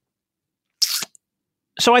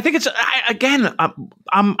 So I think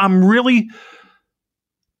I'm really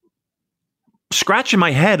scratching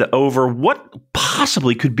my head over what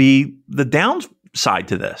possibly could be the downside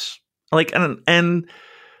to this. Like, and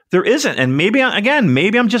there isn't. And maybe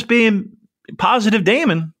I'm just being positive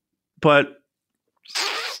Damon, but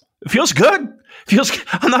it feels good.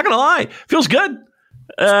 I'm not going to lie. It feels good.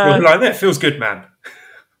 Like that feels good, man.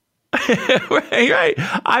 Right.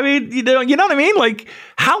 I mean, you know what I mean? Like,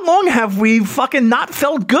 how long have we fucking not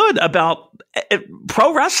felt good about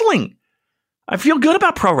pro wrestling? I feel good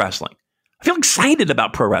about pro wrestling. I feel excited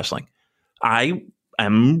about pro wrestling. I'm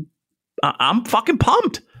fucking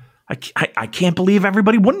pumped. I can't believe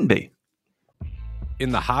everybody wouldn't be.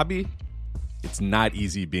 In the hobby, it's not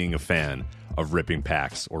easy being a fan of ripping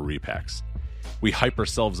packs or repacks. We hype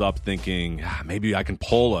ourselves up thinking, maybe I can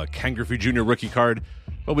pull a Ken Griffey Jr. rookie card,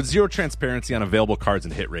 but with zero transparency on available cards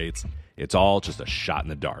and hit rates, it's all just a shot in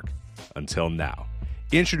the dark. Until now.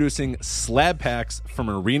 Introducing slab packs from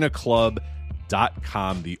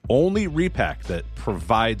arenaclub.com, the only repack that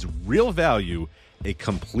provides real value, a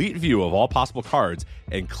complete view of all possible cards,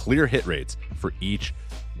 and clear hit rates for each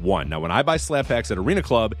one. Now, when I buy slab packs at Arena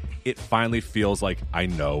Club, it finally feels like I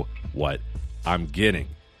know what I'm getting.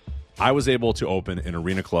 I was able to open an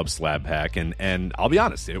Arena Club slab pack, and I'll be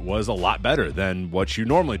honest, it was a lot better than what you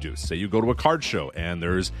normally do. Say you go to a card show, and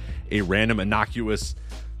there's a random innocuous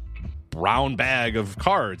brown bag of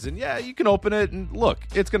cards, and yeah, you can open it, and look,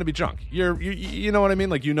 it's going to be junk. You know what I mean?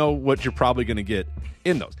 Like, you know what you're probably going to get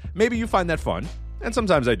in those. Maybe you find that fun, and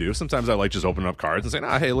sometimes I do. Sometimes I like just opening up cards and saying,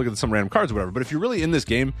 hey, look at some random cards or whatever. But if you're really in this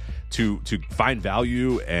game to find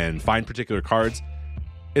value and find particular cards,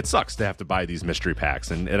 it sucks to have to buy these mystery packs,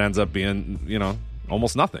 and it ends up being,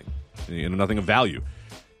 almost nothing, nothing of value.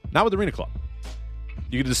 Not with Arena Club.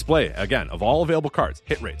 You can display, again, of all available cards,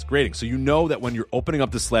 hit rates, grading, so you know that when you're opening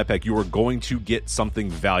up the slab pack, you are going to get something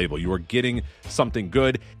valuable. You are getting something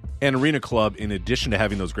good. And Arena Club, in addition to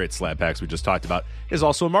having those great slab packs we just talked about, is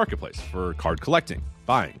also a marketplace for card collecting,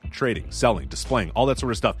 buying, trading, selling, displaying, all that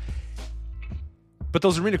sort of stuff. But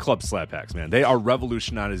those Arena Club slab packs, man, they are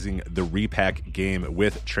revolutionizing the repack game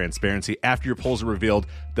with transparency. After your pulls are revealed,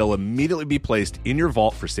 they'll immediately be placed in your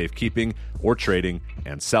vault for safekeeping or trading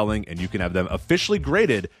and selling, and you can have them officially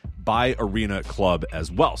graded by Arena Club as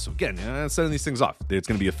well. So again, sending these things off, it's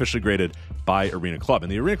going to be officially graded by Arena Club. And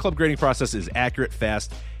the Arena Club grading process is accurate,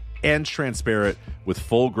 fast, and transparent, with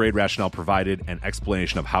full grade rationale provided and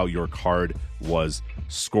explanation of how your card was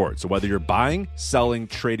scored. So whether you're buying, selling,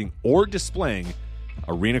 trading, or displaying,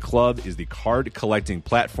 Arena Club is the card collecting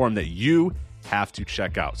platform that you have to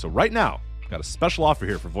check out. So right now, I've got a special offer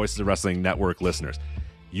here for Voices of Wrestling Network listeners.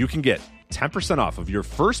 You can get 10% off of your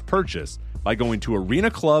first purchase by going to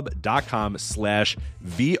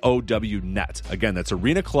arenaclub.com/VOWnet. Again, that's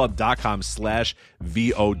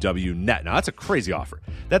arenaclub.com/VOWnet. Now, that's a crazy offer.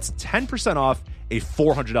 That's 10% off a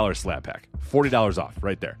 $400 slab pack. $40 off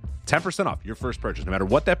right there. 10% off your first purchase. No matter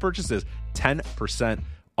what that purchase is, 10%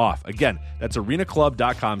 off. Again, that's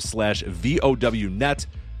arenaclub.com/VOWnet.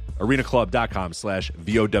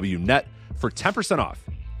 arenaclub.com/VOWnet for 10% off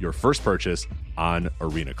your first purchase on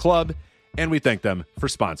Arena Club. And we thank them for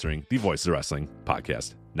sponsoring the Voices of Wrestling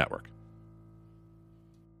Podcast Network.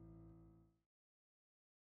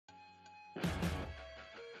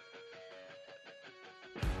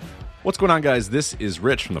 What's going on, guys? This is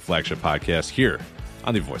Rich from the Flagship Podcast here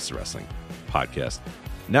on the Voices of Wrestling Podcast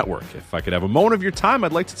Network. If I could have a moment of your time,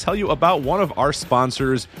 I'd like to tell you about one of our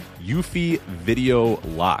sponsors, Eufy Video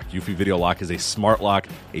Lock. Eufy Video Lock is a smart lock,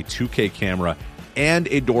 a 2K camera, and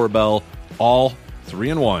a doorbell, all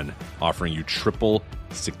 3-in-1, offering you triple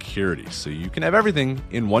security. So you can have everything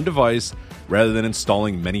in one device rather than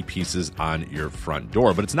installing many pieces on your front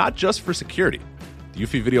door. But it's not just for security. The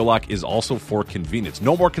Eufy Video Lock is also for convenience.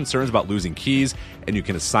 No more concerns about losing keys, and you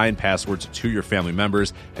can assign passwords to your family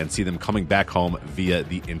members and see them coming back home via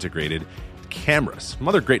the integrated cameras. Some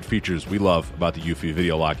other great features we love about the Eufy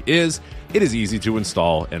Video Lock is it is easy to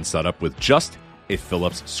install and set up with just a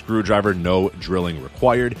Phillips screwdriver, no drilling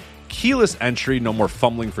required. Keyless entry, no more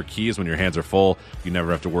fumbling for keys when your hands are full. You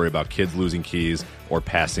never have to worry about kids losing keys or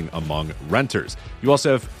passing among renters. You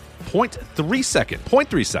also have 0.3 second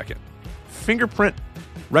fingerprint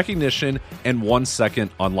recognition and 1 second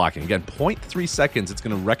unlocking. Again, 0.3 seconds, it's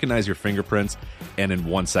going to recognize your fingerprints, and in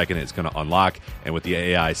 1 second, it's going to unlock. And with the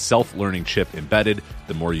AI self-learning chip embedded,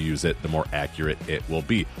 the more you use it, the more accurate it will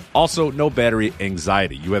be. Also, no battery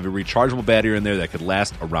anxiety. You have a rechargeable battery in there that could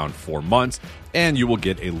last around 4 months, and you will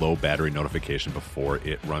get a low battery notification before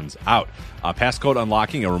it runs out. Passcode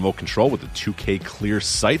unlocking, a remote control with a 2K clear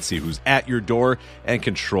sight, see who's at your door, and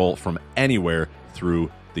control from anywhere through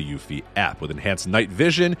the Eufy app. With enhanced night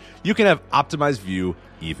vision, you can have optimized view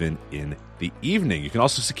even in the evening. You can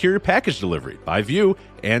also secure your package delivery by view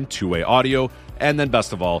and two-way audio. And then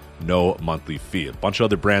best of all, no monthly fee. A bunch of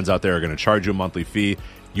other brands out there are going to charge you a monthly fee.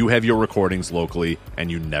 You have your recordings locally, and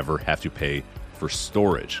you never have to pay for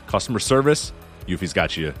storage. Customer service Eufy's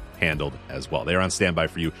got you handled as well. They are on standby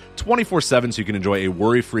for you 24/7 so you can enjoy a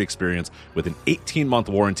worry-free experience with an 18-month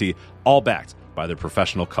warranty, all backed by their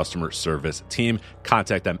professional customer service team.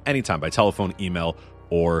 Contact them anytime by telephone, email,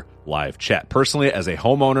 or live chat. Personally, as a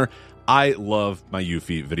homeowner, I love my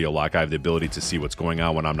Eufy Video Lock. I have the ability to see what's going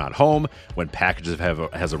on when I'm not home, when packages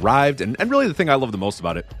has arrived, and really the thing I love the most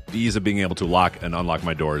about it, the ease of being able to lock and unlock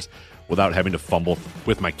my doors without having to fumble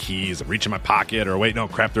with my keys and reach in my pocket or wait, no,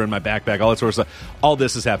 crap, they're in my backpack, all that sort of stuff. All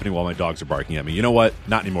this is happening while my dogs are barking at me. You know what?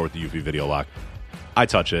 Not anymore with the Eufy Video Lock. I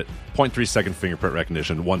touch it, 0.3 second fingerprint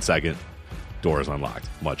recognition, 1 second, door is unlocked.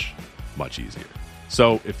 Much, much easier.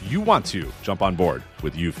 So if you want to jump on board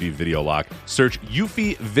with Eufy Video Lock, search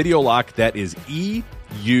Eufy Video Lock. That is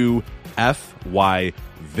EUFY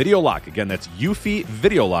Video Lock. Again, that's Eufy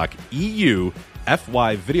Video Lock,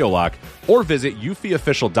 EUFY Video Lock, or visit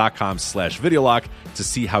eufyofficial.com/videolock to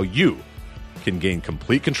see how you can gain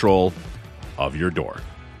complete control of your door.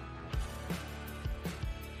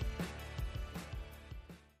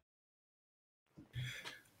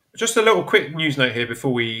 Just a little quick news note here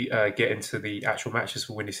before we get into the actual matches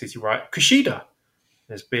for Windy City Riot. Kushida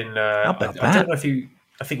has been. I don't know if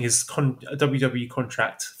I think his WWE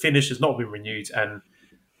contract finish has not been renewed, and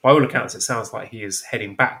by all accounts, it sounds like he is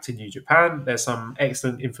heading back to New Japan. There's some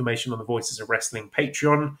excellent information on the Voices of Wrestling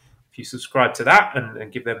Patreon. If you subscribe to that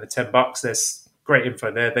and give them the $10, there's great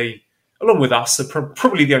info there. They, along with us, are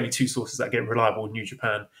probably the only two sources that get reliable New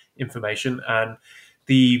Japan information. And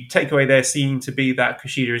the takeaway there seemed to be that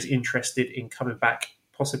Kushida is interested in coming back,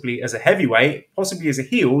 possibly as a heavyweight, possibly as a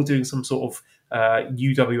heel, doing some sort of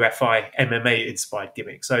UWFI MMA-inspired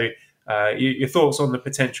gimmick. So your thoughts on the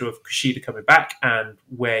potential of Kushida coming back and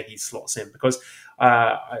where he slots in? Because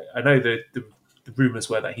I know the rumours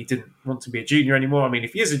were that he didn't want to be a junior anymore. I mean,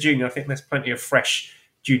 if he is a junior, I think there's plenty of fresh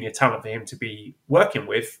junior talent for him to be working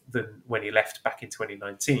with than when he left back in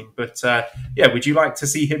 2019. But would you like to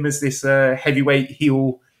see him as this heavyweight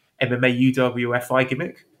heel MMA UWFI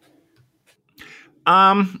gimmick?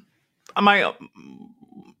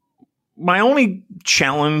 My only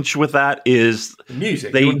challenge with that is the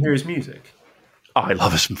music. You want to hear his music? Oh, I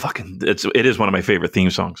love his it is one of my favorite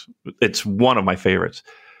theme songs. It's one of my favorites.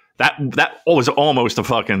 That was almost the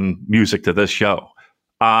fucking music to this show.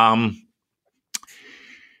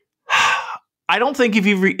 I don't think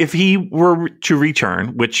if he were to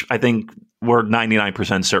return, which I think we're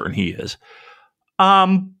 99% certain he is,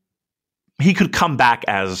 he could come back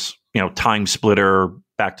as, Time Splitter,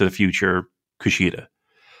 Back to the Future, Kushida.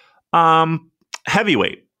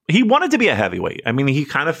 Heavyweight. He wanted to be a heavyweight. I mean, he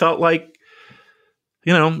kind of felt like,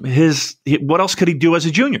 what else could he do as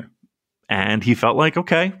a junior? And he felt like,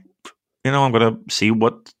 okay, I'm going to see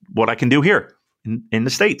what I can do here in the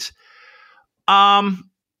States.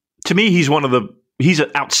 To me, he's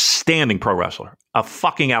an outstanding pro wrestler, a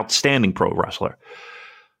fucking outstanding pro wrestler.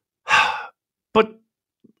 But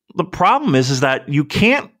the problem is that you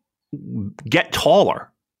can't get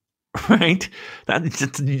taller, right? You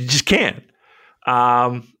just can't.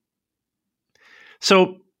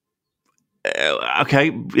 So,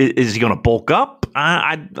 okay, is he going to bulk up?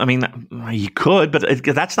 I mean, he could, but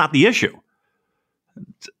that's not the issue.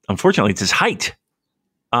 Unfortunately, it's his height.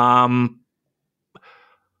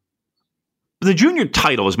 The junior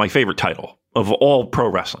title is my favorite title of all pro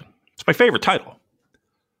wrestling. It's my favorite title.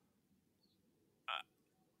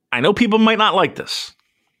 I know people might not like this.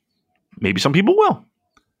 Maybe some people will.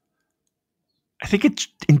 I think it's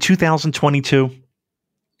in 2022,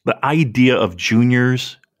 the idea of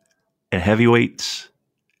juniors and heavyweights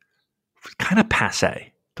is kind of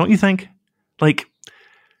passé, don't you think?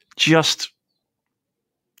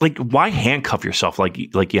 Why handcuff yourself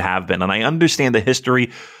like you have been? And I understand the history,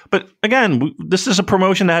 but again, this is a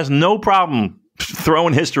promotion that has no problem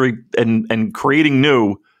throwing history and creating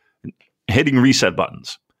new, hitting reset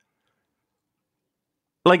buttons.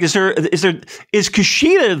 Is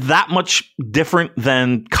Kushida that much different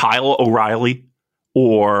than Kyle O'Reilly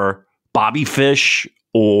or Bobby Fish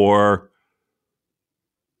or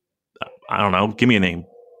I don't know, give me a name,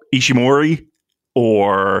 Ishimori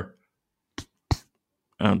or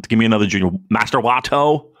give me another junior, Master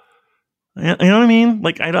Wato. You know what I mean?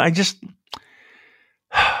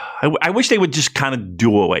 I wish they would just kind of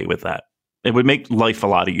do away with that. It would make life a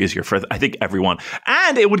lot easier for, I think, everyone.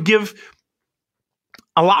 And it would give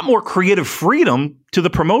a lot more creative freedom to the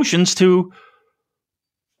promotions to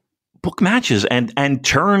book matches and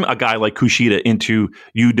turn a guy like Kushida into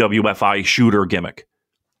UWFI shooter gimmick.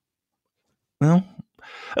 Well,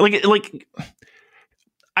 I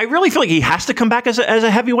really feel like he has to come back as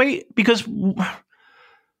a heavyweight because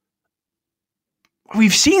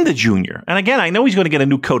we've seen the junior. And again, I know he's going to get a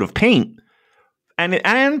new coat of paint,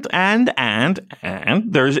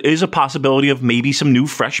 And there is a possibility of maybe some new,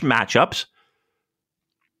 fresh matchups.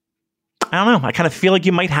 I don't know. I kind of feel like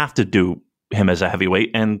you might have to do him as a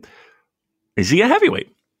heavyweight. And is he a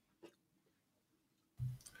heavyweight?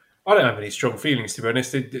 I don't have any strong feelings, to be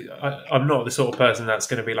honest. I'm not the sort of person that's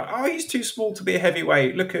going to be like, oh, he's too small to be a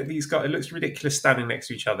heavyweight. Look at these guys. It looks ridiculous standing next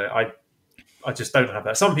to each other. I just don't have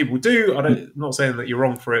that. Some people do. I'm not saying that you're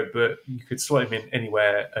wrong for it, but you could slot him in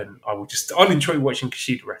anywhere, and I'll enjoy watching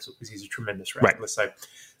Kushida wrestle because he's a tremendous wrestler. Right. So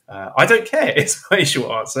I don't care. It's my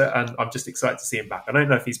short answer, and I'm just excited to see him back. I don't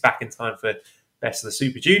know if he's back in time for Best of the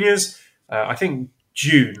Super Juniors. I think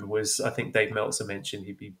June was. I think Dave Meltzer mentioned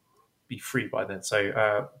he'd be free by then.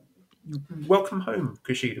 So welcome home,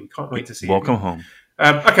 Kushida. We can't wait to see you. Welcome home.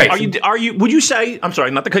 Okay. Are you? Would you say? I'm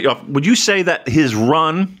sorry, not to cut you off. Would you say that his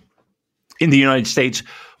run in the United States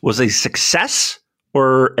was a success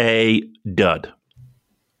or a dud?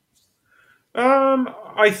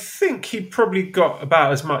 I think he probably got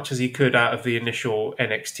about as much as he could out of the initial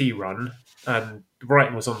NXT run, and the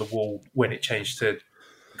writing was on the wall when it changed to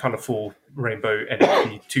colourful rainbow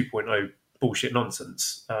NXT 2.0 bullshit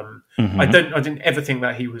nonsense. I didn't ever think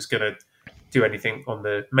that he was going to do anything on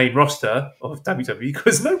the main roster of WWE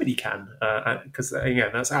because nobody can. Because again,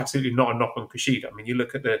 that's absolutely not a knock on Kushida. I mean, you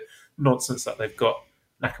look at the nonsense that they've got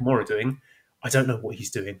Nakamura doing. I don't know what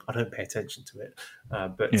he's doing. I don't pay attention to it.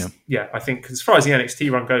 But I think as far as the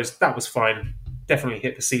NXT run goes, that was fine. Definitely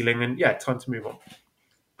hit the ceiling, and time to move on.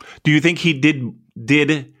 Do you think he did?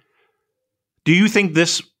 Do you think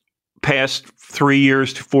this past 3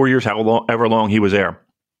 years to 4 years, however long he was there,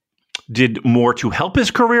 did more to help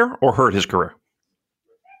his career or hurt his career?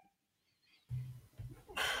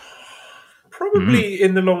 Probably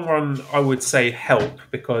in the long run, I would say help,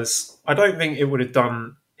 because I don't think it would have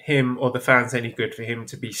done him or the fans any good for him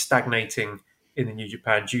to be stagnating in the New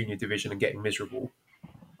Japan Junior division and getting miserable.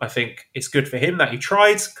 I think it's good for him that he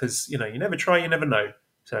tried, because you never try, you never know.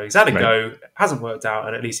 So he's had a go, hasn't worked out,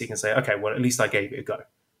 and at least he can say, okay, well, at least I gave it a go.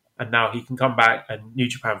 And now he can come back, and New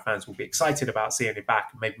Japan fans will be excited about seeing him back,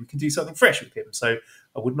 and maybe we can do something fresh with him. So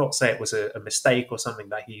I would not say it was a mistake or something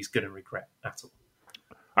that he's going to regret at all.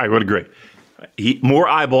 I would agree. More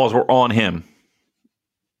eyeballs were on him,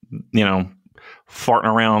 farting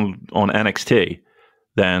around on NXT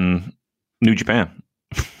than New Japan,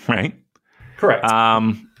 right? Correct.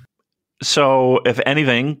 So if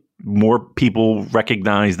anything, more people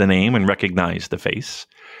recognize the name and recognize the face.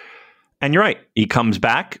 And you're right. He comes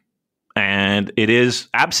back, and it is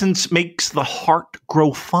absence makes the heart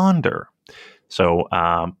grow fonder. So,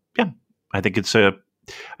 I think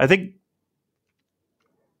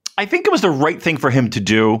I think it was the right thing for him to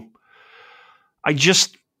do. I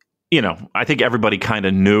just, I think everybody kind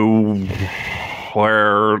of knew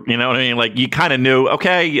where, what I mean? Like, you kind of knew,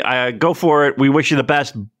 okay, go for it. We wish you the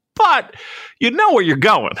best. But you know where you're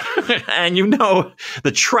going, and you know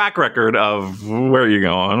the track record of where you're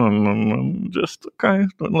going. Just okay.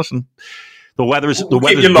 Listen, the weather's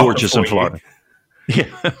gorgeous in Florida. Yeah,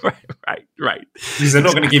 right. Because they're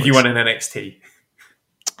not going to give you one in NXT.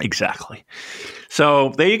 Exactly. So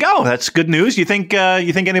there you go. That's good news. You think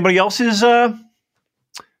anybody else is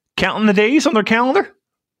counting the days on their calendar?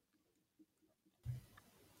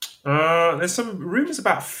 There's some rumors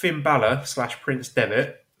about Finn Balor / Prince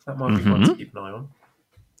Devitt. That might be one to keep an eye on.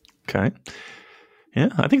 Okay. Yeah,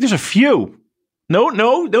 I think there's a few.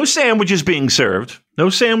 No sandwiches being served. No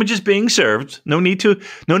sandwiches being served. No need to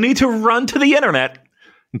run to the internet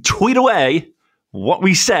and tweet away what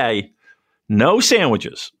we say. No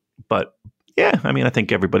sandwiches. But yeah, I mean, I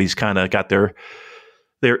think everybody's kind of got their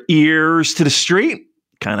ears to the street,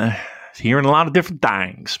 kind of hearing a lot of different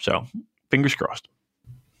things. So fingers crossed.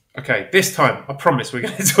 Okay, this time, I promise we're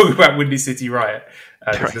going to talk about Windy City Riot.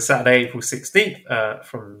 It's the Saturday, April 16th,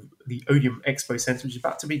 from the Odeum Expo Center, which is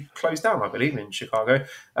about to be closed down, I believe, in Chicago.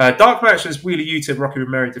 Dark match was Wheeler Yuta, Rocky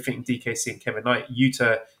Romero defeating DKC and Kevin Knight.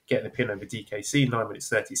 Yuta getting the pin over DKC, 9 minutes,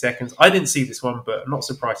 30 seconds. I didn't see this one, but I'm not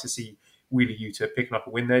surprised to see Wheeler Yuta picking up a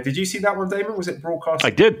win there. Did you see that one, Damon? Was it broadcast? I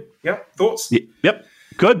did. Yeah, thoughts? Yep.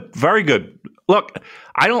 Good. Very good. Look,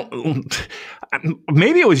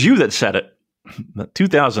 maybe it was you that said it.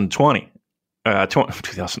 2020,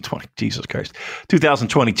 Jesus Christ,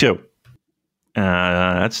 2022.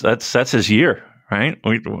 That's his year, right?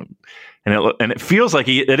 And it feels like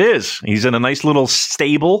it is. He's in a nice little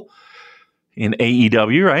stable in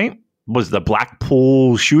AEW, right? Was the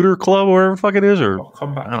Blackpool Shooter Club, or whatever the fuck it is, or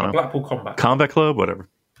Blackpool Combat Club, whatever.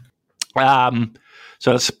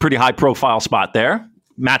 So that's a pretty high profile spot there.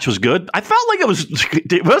 Match was good. I felt like it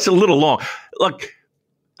was a little long. Look,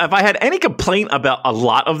 if I had any complaint about a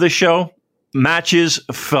lot of the show, matches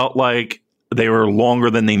felt like they were longer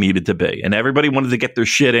than they needed to be. And everybody wanted to get their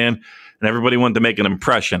shit in, and everybody wanted to make an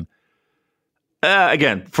impression.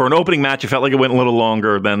 Again, for an opening match, it felt like it went a little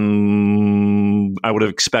longer than I would have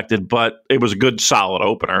expected, but it was a good, solid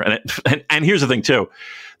opener. And here's the thing, too.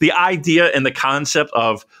 The idea and the concept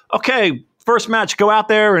of, okay, first match, go out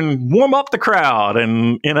there and warm up the crowd,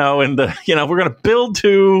 and we're going to build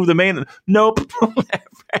to the main. Nope,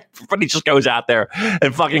 everybody just goes out there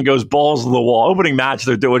and fucking goes balls to the wall. Opening match,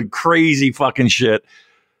 they're doing crazy fucking shit.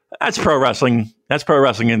 That's pro wrestling. That's pro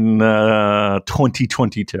wrestling in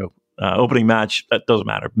 2022. Opening match, that doesn't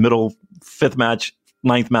matter. Middle, fifth match,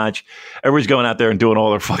 ninth match, everybody's going out there and doing all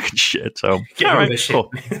their fucking shit. So, get all the shit.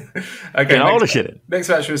 Cool. Okay, all the shit in. Next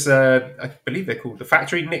match was, I believe they're called The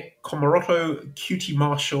Factory. Nick Comoroto, QT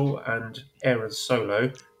Marshall, and Aaron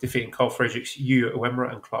Solo defeating Carl Fredericks, Yu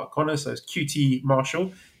Uemura, and Clark Connor. So it's QT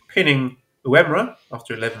Marshall pinning Uemura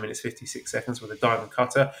after 11 minutes 56 seconds with a diamond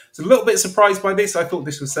cutter. I was a little bit surprised by this. I thought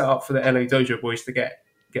this was set up for the LA Dojo Boys to get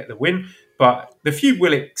the win, but the feud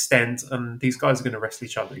will extend, and these guys are going to wrestle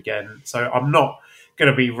each other again. So I'm not going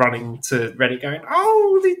to be running to Reddit going,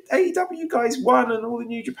 oh, the AEW guys won and all the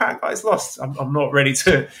New Japan guys lost. I'm not ready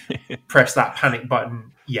to press that panic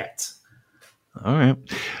button yet. All right.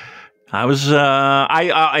 I was.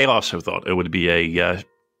 I also thought it would be a.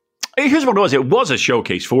 Here's what it was. It was a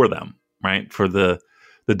showcase for them, right? For the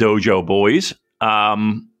Dojo Boys.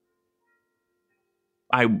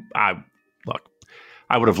 Look.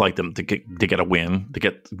 I would have liked them to get a win, to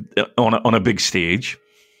get on a big stage.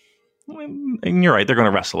 And you're right; they're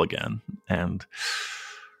going to wrestle again, and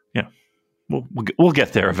we'll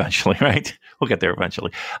get there eventually, right? We'll get there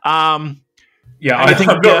eventually. Yeah, I think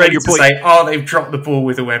I'm not ready to say, oh, they've dropped the ball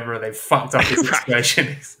with Uemura, they've fucked up his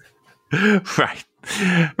situation. Right.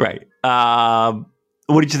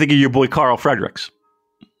 What did you think of your boy Carl Fredericks?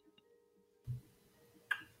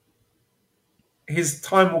 His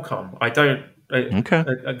time will come. Okay.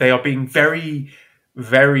 They are being very,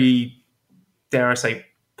 very, dare I say,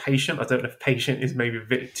 patient. I don't know if patient is maybe a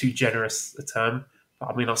bit too generous a term. But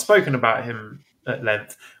I mean, I've spoken about him at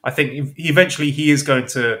length. I think eventually he is going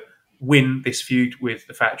to win this feud with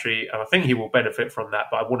the Factory, and I think he will benefit from that.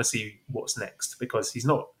 But I want to see what's next, because he's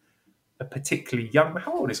not a particularly young.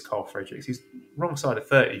 How old is Carl Fredericks? He's wrong side of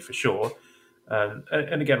 30 for sure.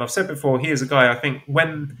 And again, I've said before, he is a guy, I think,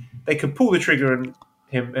 when they could pull the trigger on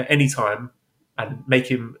him at any time and make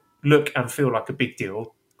him look and feel like a big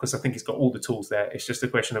deal, because I think he's got all the tools there. It's just a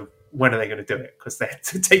question of when are they going to do it, because they're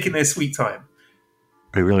taking their sweet time.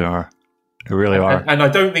 They really are. They really are. And I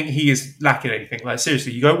don't think he is lacking anything. Like,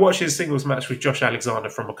 seriously, you go watch his singles match with Josh Alexander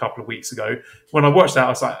from a couple of weeks ago. When I watched that, I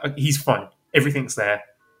was like, he's fine. Everything's there.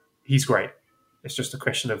 He's great. It's just a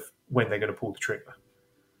question of when they're going to pull the trigger.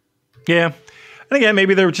 Yeah. And again,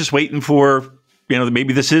 maybe they were just waiting for,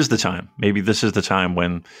 maybe this is the time. Maybe this is the time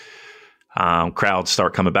when crowds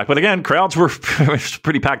start coming back. But again, crowds were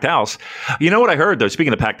pretty packed house. You know what I heard, though?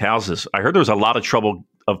 Speaking of packed houses, I heard there was a lot of trouble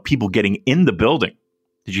of people getting in the building.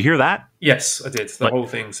 Did you hear that? Yes, I did. The whole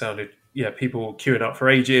thing sounded, people queuing up for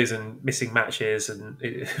ages and missing matches, and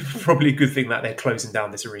it's probably a good thing that they're closing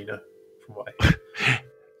down this arena. From what I heard.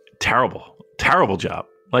 Terrible job.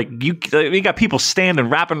 Like you got people standing,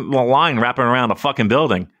 wrapping around the fucking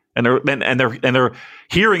building, and they're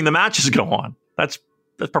hearing the matches go on. That's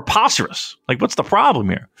preposterous. Like, what's the problem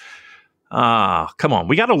here? Come on,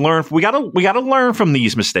 we got to learn. We got to learn from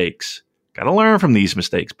these mistakes. Got to learn from these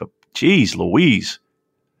mistakes. But geez, Louise,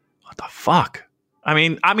 what the fuck? I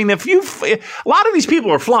mean, if a lot of these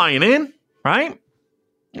people are flying in, right?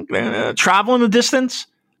 Traveling the distance.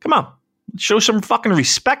 Come on, show some fucking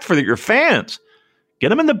respect for your fans. Get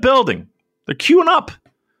them in the building. They're queuing up.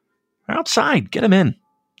 They're outside. Get them in.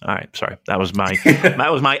 All right, sorry. That was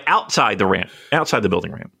my outside the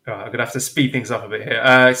building rant. Oh, I'm gonna have to speed things up a bit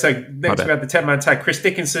here. So next we have the 10-man tag: Chris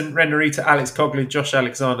Dickinson, Ren Narita, Alex Coughlin, Josh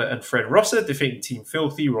Alexander, and Fred Rosser defeating Team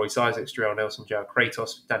Filthy, Royce Isaacs, Jarrell Nelson, Joe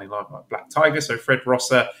Kratos, Danny Limelight, Black Tiger. So Fred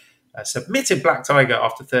Rosser submitted Black Tiger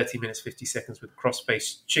after 30 minutes 50 seconds with a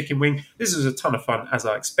cross-faced chicken wing. This was a ton of fun, as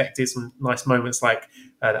I expected. Some nice moments like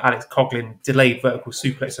the Alex Coughlin delayed vertical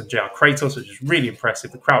suplex on JR Kratos, which was really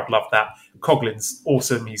impressive. The crowd loved that. Coughlin's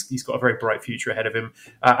awesome. He's got a very bright future ahead of him.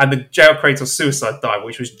 And the JR Kratos suicide dive,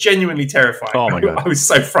 which was genuinely terrifying. Oh my God. I was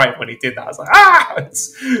so frightened when he did that. I was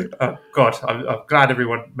like, oh God, I'm glad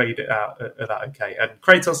everyone made it out of that okay. And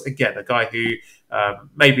Kratos, again, a guy who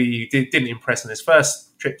maybe didn't impress in his first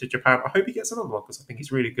trip to Japan. I hope he gets another one, because I think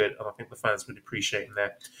he's really good, and I think the fans would appreciate him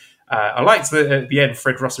there. I liked at the end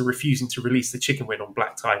Fred Rosser refusing to release the chicken wing on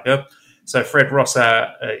Black Tiger. So Fred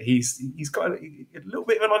Rosser, he's got a little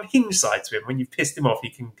bit of an unhinged side to him. When you've pissed him off, he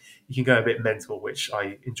can go a bit mental, which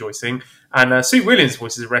I enjoy seeing. And Sue Williams,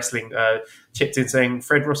 Voices of Wrestling, chipped in saying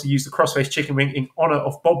Fred Rosser used the crossface chicken wing in honour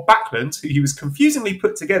of Bob Backlund, who he was confusingly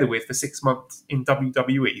put together with for 6 months in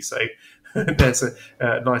WWE. So there's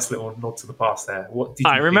a nice little nod to the past there. What did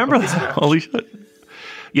you think remember of this that. match? Holy shit.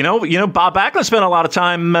 You know, Bob Backlund spent a lot of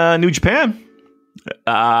time New Japan.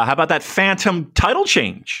 How about that Phantom title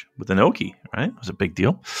change with Inoki, right? It was a big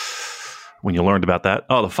deal when you learned about that.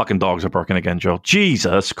 Oh, the fucking dogs are barking again, Joe.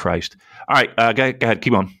 Jesus Christ. All right, go ahead.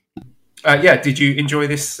 Keep on. Did you enjoy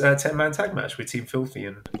this 10-man tag match with Team Filthy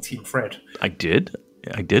and Team Fred? I did.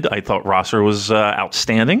 I thought Rosser was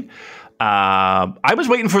outstanding. I was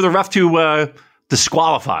waiting for the ref to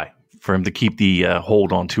disqualify for him to keep the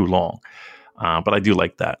hold on too long. But I do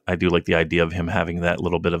like that. I do like the idea of him having that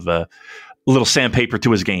little bit of a little sandpaper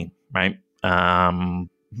to his game, right?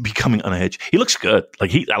 Becoming unhinged. He looks good.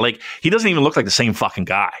 He doesn't even look like the same fucking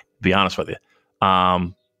guy, to be honest with you.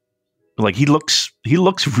 He looks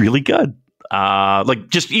really good.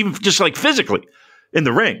 Just like physically in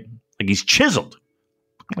the ring. Like he's chiseled.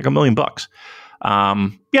 Like $1 million.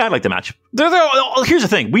 I like the match. Here's the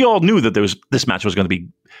thing. We all knew that this match was going to be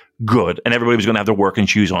good and everybody was going to have their working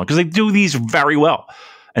shoes on because they do these very well.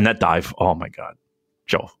 And that dive, oh my God.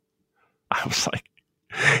 Joe, I was like,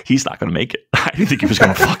 he's not going to make it. I didn't think he was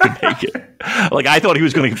going to fucking make it. I thought he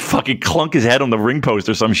was going to fucking clunk his head on the ring post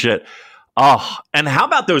or some shit. Oh, and how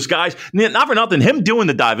about those guys? Not for nothing, him doing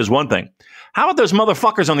the dive is one thing. How about those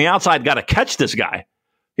motherfuckers on the outside got to catch this guy?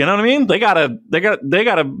 You know what I mean? They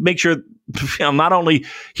gotta make sure not only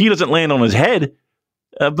he doesn't land on his head,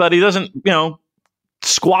 but he doesn't,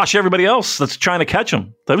 squash everybody else that's trying to catch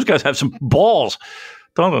him. Those guys have some balls.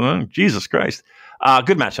 Jesus Christ.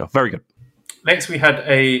 Good match, though. Very good. Next, we had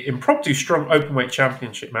a impromptu strong openweight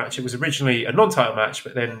championship match. It was originally a non-title match,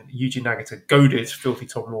 but then Yuji Nagata goaded Filthy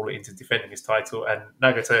Tom Lawler into defending his title, and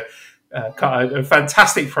Nagata cut a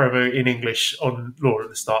fantastic promo in English on Lawler at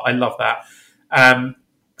the start. I love that.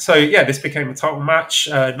 This became a title match.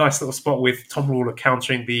 Nice little spot with Tom Lawler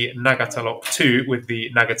countering the Nagata Lock 2 with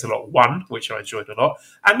the Nagata Lock 1, which I enjoyed a lot.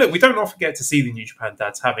 And look, we don't often get to see the New Japan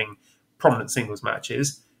dads having prominent singles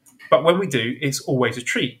matches, but when we do, it's always a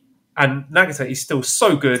treat. And Nagata is still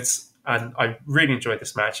so good, and I really enjoyed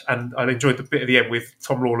this match. And I enjoyed the bit at the end with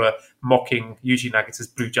Tom Lawler mocking Yuji Nagata's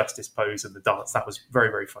Blue Justice pose and the dance. That was very,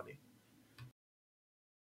 very funny.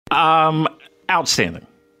 Outstanding.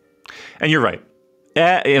 And you're right.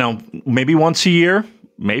 Maybe once a year,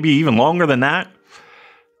 maybe even longer than that,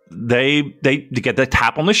 they get the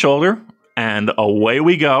tap on the shoulder, and away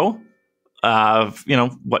we go.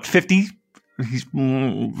 50? He's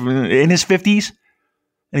in his 50s,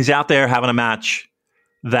 and he's out there having a match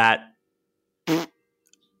that, there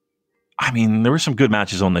were some good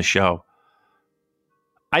matches on this show.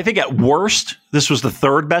 I think at worst, this was the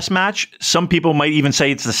third best match. Some people might even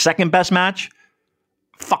say it's the second best match.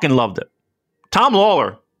 Fucking loved it. Tom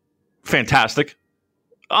Lawler, fantastic.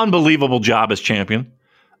 Unbelievable job as champion.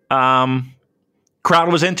 Crowd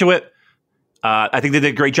was into it. I think they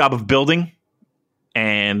did a great job of building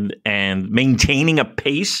and maintaining a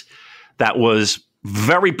pace that was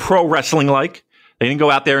very pro wrestling like. They didn't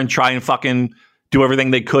go out there and try and fucking do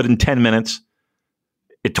everything they could in 10 minutes.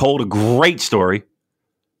 It told a great story.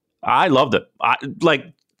 I loved it.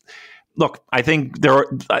 Look, I think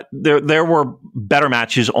there were better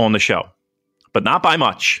matches on the show, but not by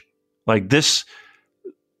much. Like this,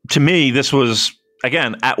 to me, this was,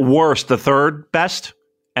 again, at worst, the third best.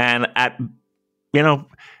 And at,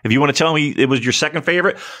 if you want to tell me it was your second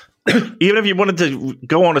favorite, even if you wanted to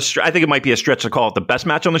go on I think it might be a stretch to call it the best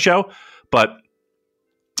match on the show, but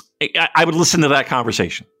I would listen to that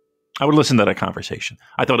conversation. I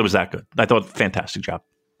thought it was that good. I thought fantastic job.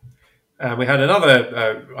 We had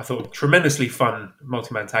another, I thought, tremendously fun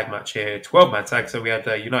multi-man tag match here, 12-man tag. So we had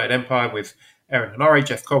United Empire with Aaron Henare,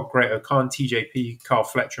 Jeff Cobb, Great O'Khan, TJP, Carl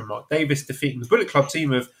Fletcher, and Mark Davis defeating the Bullet Club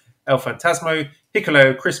team of El Fantasmo,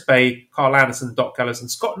 Hikuleo, Chris Bay, Carl Anderson, Doc Gallows,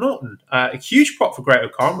 and Scott Norton. A huge pop for Great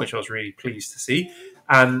O'Khan, which I was really pleased to see.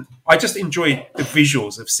 And I just enjoyed the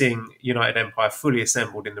visuals of seeing United Empire fully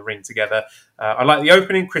assembled in the ring together. I like the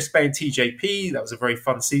opening, Chris Bay and TJP. That was a very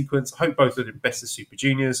fun sequence. I hope both are the best of Super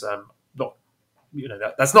Juniors.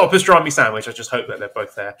 That's not a pastrami sandwich. I just hope that they're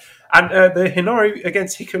both there. And the Hinari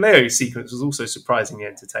against Hikuleo sequence was also surprisingly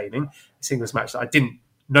entertaining. A singles match that I didn't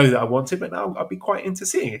know that I wanted, but now I'll be quite into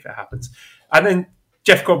seeing if it happens. And then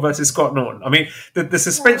Jeff Cobb versus Scott Norton. I mean, the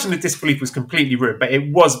suspension of disbelief was completely ruined, but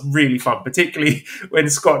it was really fun, particularly when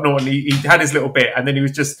Scott Norton, he had his little bit and then he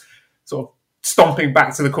was just sort of stomping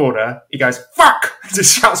back to the corner. He goes, fuck!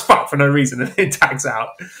 Just shouts fuck for no reason and then tags out.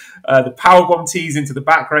 The powerbomb tease into the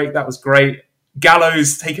back rake, that was great.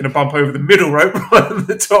 Gallows taking a bump over the middle rope rather than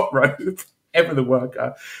the top rope. Ever the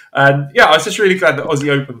worker. And yeah, I was just really glad that Aussie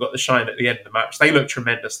Open got the shine at the end of the match. They look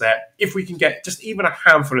tremendous there. If we can get just even a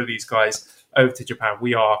handful of these guys over to Japan,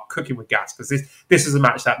 we are cooking with gas, because this is a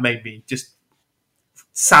match that made me just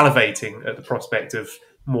salivating at the prospect of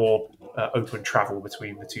more open travel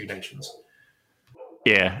between the two nations.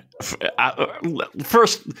 Yeah.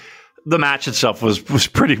 First, the match itself was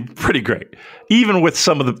pretty great, even with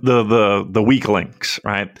some of the weak links,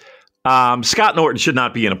 right? Scott Norton should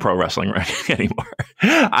not be in a pro wrestling ring anymore.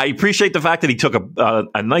 I appreciate the fact that he took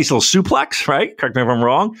a nice little suplex, right? Correct me if I'm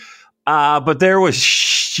wrong. But there was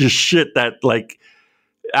just shit that, like,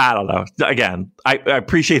 I don't know. Again, I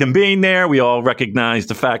appreciate him being there. We all recognize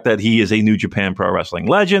the fact that he is a New Japan Pro Wrestling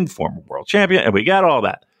legend, former world champion, and we got all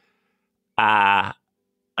that.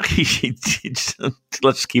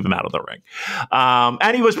 Let's keep him out of the ring.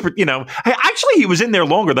 And he was, actually, he was in there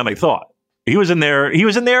longer than I thought. He was in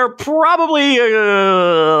there probably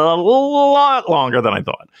a lot longer than I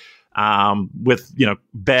thought. With,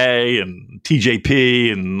 Bay and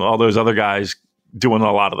TJP and all those other guys doing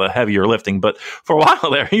a lot of the heavier lifting. But for a while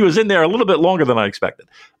there, he was in there a little bit longer than I expected.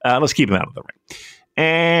 Let's keep him out of the ring.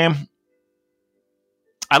 And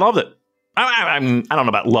I loved it. I don't know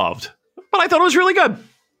about loved, but I thought it was really good.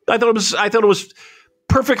 I thought it was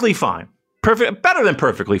perfectly fine. Better than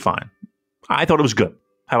perfectly fine. I thought it was good.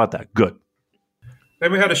 How about that? Good.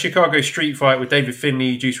 Then we had a Chicago street fight with David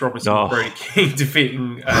Finlay, Juice Robinson, and Brody King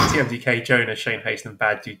defeating TMDK, Jonah, Shane Haste, and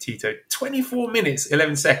Bad Dude Tito. 24 minutes,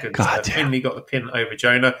 11 seconds. Finlay got the pin over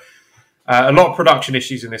Jonah. A lot of production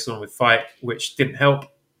issues in this one with fight, which didn't help.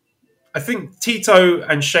 I think Tito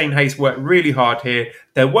and Shane Haste worked really hard here.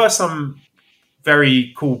 There were some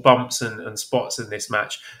very cool bumps and spots in this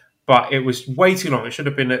match, but it was way too long. It should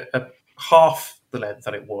have been a half the length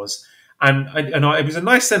that it was. And it was a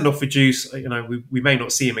nice send-off for Juice. We may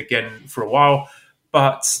not see him again for a while,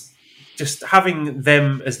 but just having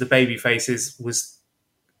them as the baby faces was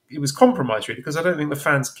compromised, really, because I don't think the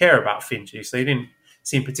fans care about Finn Juice. They didn't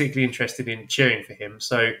seem particularly interested in cheering for him.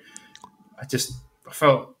 So I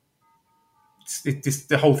felt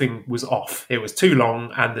the whole thing was off. It was too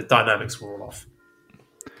long, and the dynamics were all off.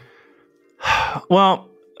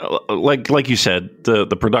 Well, like you said, the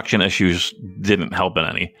production issues didn't help in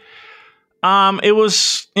any. It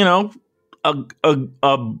was, a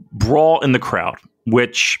brawl in the crowd,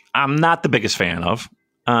 which I'm not the biggest fan of.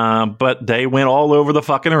 But they went all over the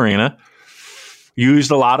fucking arena, used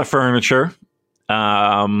a lot of furniture,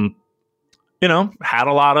 had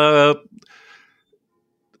a lot of,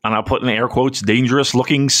 and I'll put in air quotes, dangerous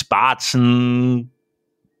looking spots and,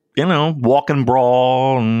 walk and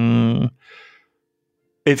brawl. And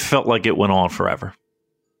it felt like it went on forever.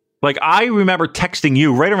 Like, I remember texting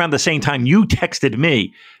you right around the same time you texted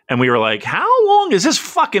me, and we were like, how long is this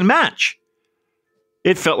fucking match?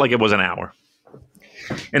 It felt like it was an hour,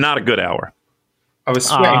 and not a good hour. I was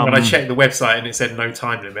sweating when I checked the website, and it said no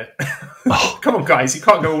time limit. Come on, guys, you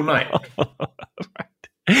can't go all night.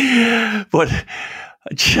 But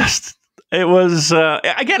it was,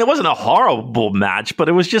 again, it wasn't a horrible match, but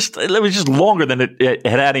it was just longer than it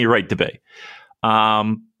had any right to be.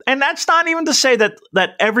 And that's not even to say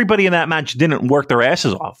that everybody in that match didn't work their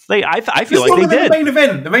asses off. I feel like they did.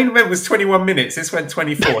 The main event was 21 minutes. This went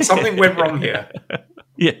 24. Something went wrong here.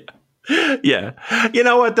 Yeah. You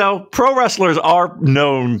know what, though? Pro wrestlers are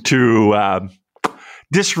known to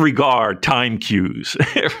disregard time cues,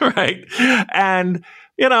 right? And,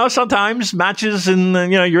 sometimes matches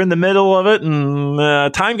and, you're in the middle of it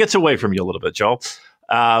and time gets away from you a little bit, Joel.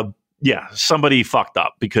 Yeah, somebody fucked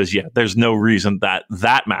up because, there's no reason that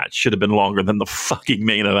match should have been longer than the fucking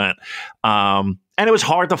main event. And it was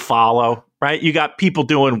hard to follow, right? You got people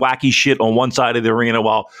doing wacky shit on one side of the arena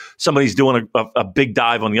while somebody's doing a big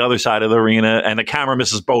dive on the other side of the arena, and the camera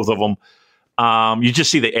misses both of them. You just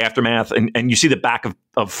see the aftermath, and you see the back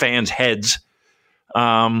of fans' heads.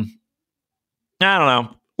 I don't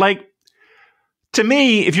know. Like, to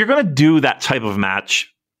me, if you're going to do that type of match,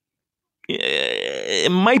 it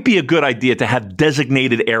might be a good idea to have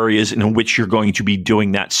designated areas in which you're going to be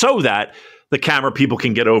doing that, so that the camera people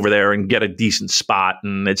can get over there and get a decent spot,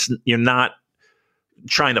 and you're not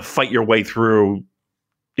trying to fight your way through,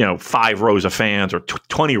 5 rows of fans or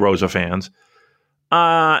 20 rows of fans,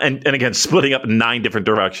 and again splitting up in 9 different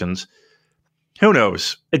directions. Who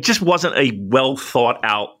knows? It just wasn't a well thought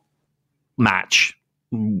out match.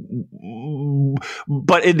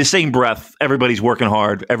 But in the same breath, everybody's working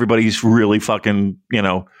hard. Everybody's really fucking,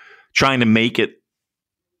 trying to make it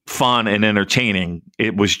fun and entertaining,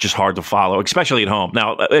 it was just hard to follow, especially at home.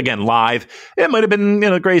 Now, again, live, it might have been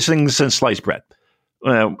the greatest thing since sliced bread.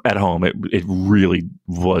 At home, it really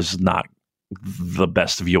was not the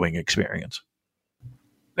best viewing experience.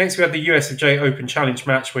 Next, we had the USAJ Open Challenge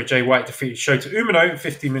match where Jay White defeated Shota Umino in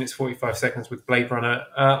 15 minutes 45 seconds with Blade Runner.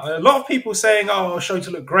 A lot of people saying, "Oh,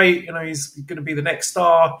 Shota looked great. He's going to be the next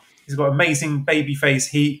star. He's got amazing babyface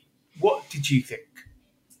heat." What did you think?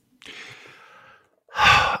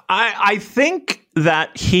 I think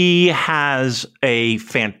that he has a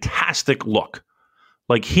fantastic look.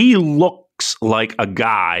 Like, he looks like a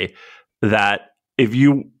guy that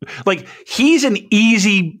he's an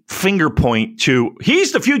easy finger point to,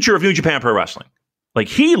 he's the future of New Japan Pro Wrestling. Like,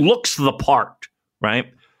 he looks the part,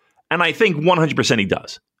 right? And I think 100% he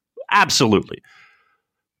does. Absolutely.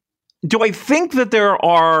 Do I think that there's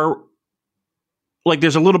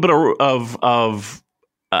a little bit of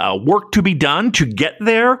work to be done to get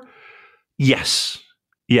there? Yes.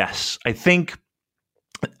 I think,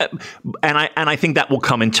 and I think that will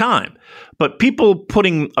come in time. But people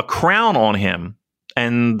putting a crown on him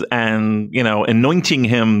and anointing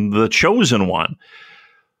him the chosen one,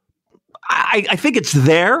 I think it's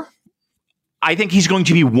there. I think he's going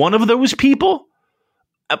to be one of those people.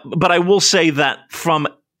 But I will say that from,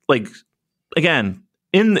 again,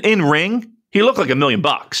 in ring, he looked like $1 million.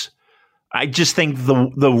 I just think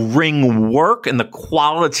the ring work and the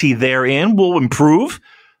quality therein will improve,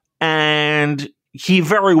 and he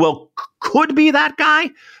very well could be that guy.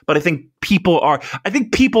 But I think people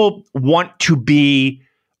want to be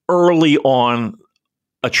early on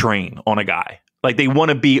a train on a guy. Like, they want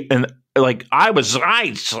to be they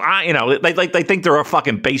think they're a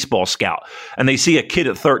fucking baseball scout, and they see a kid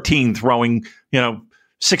at 13 throwing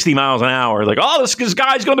 60 miles an hour. Like, oh, this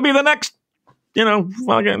guy's going to be the next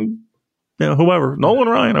whoever, Nolan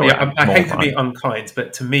Ryan. I hate to be unkind,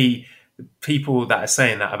 but to me, people that are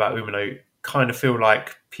saying that about Umino kind of feel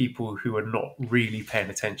like people who are not really paying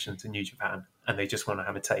attention to New Japan, and they just want to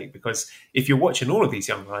have a take. Because if you're watching all of these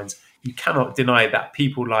young lions, you cannot deny that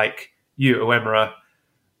people like Yuya Uemura,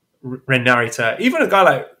 Ren Narita, even a guy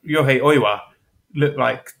like Yohei Oiwa, look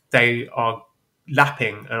like they are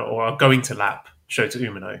lapping or are going to lap Shota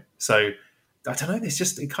Umino. So I don't know.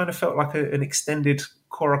 It kind of felt like an extended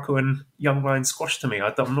Korakuen Young Lion squash to me.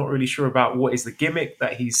 I'm not really sure about what is the gimmick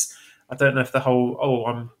that he's. I don't know if the whole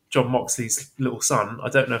I'm John Moxley's little son. I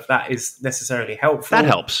don't know if that is necessarily helpful. That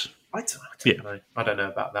helps. I don't know. I don't know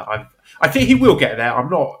about that. I think he will get there. I'm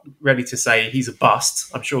not ready to say he's a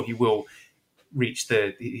bust. I'm sure he will reach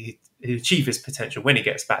achieve his potential when he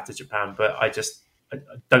gets back to Japan. But I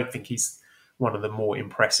don't think he's one of the more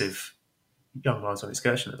impressive young lions on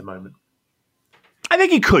excursion at the moment. I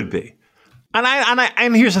think he could be.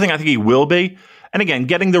 And here's the thing, I think he will be. And again,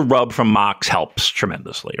 getting the rub from Mox helps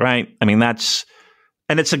tremendously, right? I mean, it's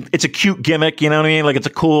a cute gimmick, you know what I mean? Like, it's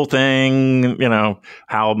a cool thing,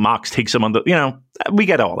 how Mox takes him on we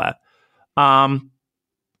get all that. I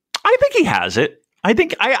think he has it. I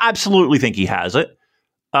absolutely think he has it.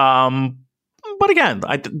 But again,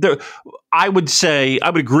 I would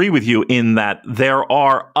agree with you in that there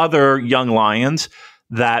are other young lions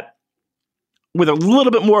that, with a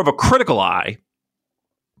little bit more of a critical eye,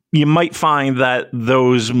 you might find that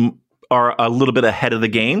those are a little bit ahead of the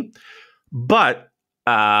game. But,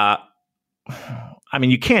 you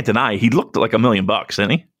can't deny he looked like $1 million,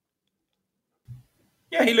 didn't he?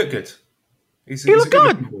 Yeah, he looked good. He looked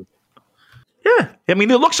good. Yeah. He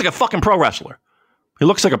looks like a fucking pro wrestler. He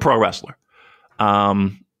looks like a pro wrestler.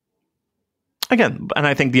 Again, and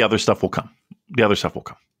I think the other stuff will come.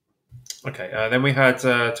 Okay, then we had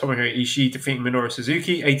Tomohiro Ishii defeating Minoru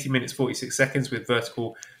Suzuki, 80 minutes, 46 seconds with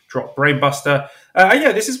vertical drop brainbuster.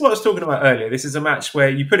 This is what I was talking about earlier. This is a match where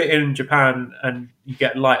you put it in Japan and you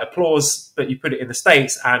get light applause, but you put it in the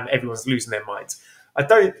States and everyone's losing their minds. I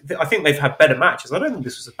think they've had better matches. I don't think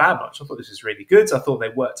this was a bad match. I thought this was really good. I thought they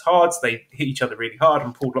worked hard. They hit each other really hard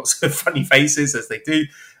and pulled lots of funny faces, as they do.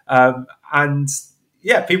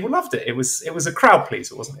 People loved it. It was a crowd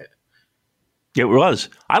pleaser, wasn't it? It was.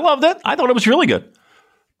 I loved it. I thought it was really good.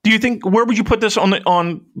 Do you think, where would you put this on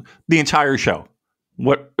the entire show?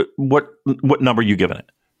 What number are you giving it?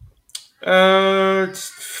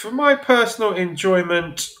 For my personal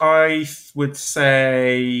enjoyment, I would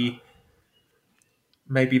say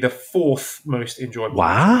maybe the fourth most enjoyable.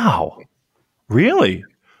 Wow. Really?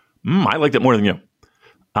 I liked it more than you.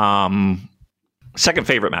 Second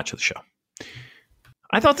favorite match of the show.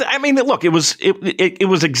 I thought look, it was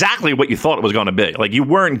exactly what you thought it was going to be. Like, you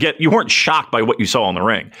weren't shocked by what you saw in the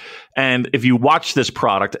ring. And if you watch this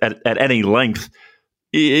product at any length,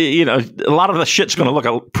 a lot of the shit's going to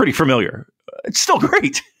look pretty familiar. It's still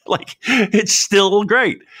great. Like, it's still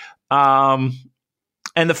great. And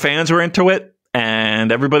the fans were into it,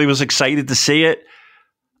 and everybody was excited to see it.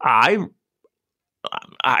 I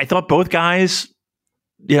thought both guys,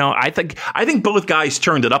 I think both guys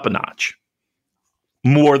turned it up a notch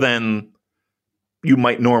more than you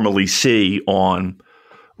might normally see on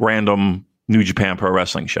random New Japan Pro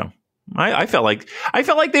Wrestling show. I felt like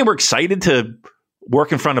they were excited to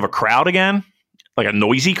work in front of a crowd again, like a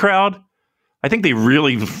noisy crowd. I think they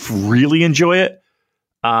really, really enjoy it.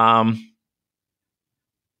 I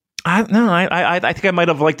think I might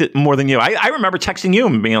have liked it more than you. I remember texting you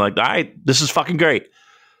and being like, "All right, this is fucking great."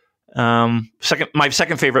 My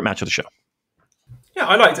second favorite match of the show. Yeah,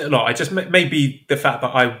 I liked it a lot. I just maybe the fact that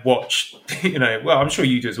I watched, well, I'm sure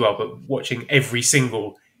you do as well, but watching every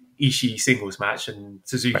single Ishii singles match and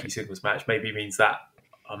Suzuki singles match maybe means that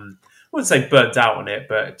I wouldn't say burnt out on it,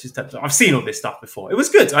 but just I've seen all this stuff before. It was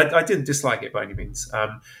good. I didn't dislike it by any means.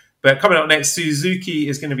 But coming up next, Suzuki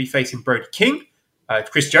is going to be facing Brody King.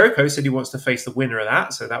 Chris Jericho said he wants to face the winner of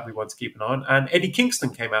that, so that'll be one to keep an eye on. And Eddie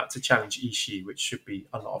Kingston came out to challenge Ishii, which should be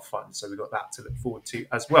a lot of fun. So we've got that to look forward to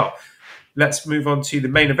as well. Let's move on to the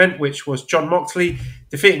main event, which was Jon Moxley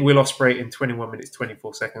defeating Will Ospreay in 21 minutes,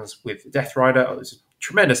 24 seconds with Death Rider. It was a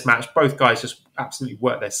tremendous match. Both guys just absolutely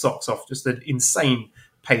worked their socks off. Just an insane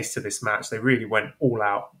pace to this match. They really went all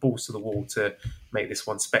out, balls to the wall to make this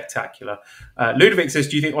one spectacular. Ludovic says,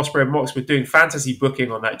 do you think Ospreay and Mox were doing fantasy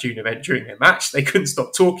booking on that June event during their match? They couldn't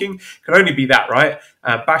stop talking. Could only be that, right?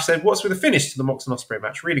 Bash said, what's with the finish to the Mox and Ospreay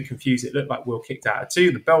match? Really confused. It looked like Will kicked out at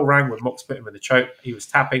 2. The bell rang when Mox put him in the choke. He was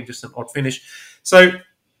tapping, just an odd finish. So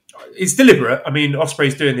it's deliberate. I mean,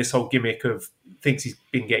 Ospreay's doing this whole gimmick of thinks he's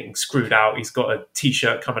been getting screwed out. He's got a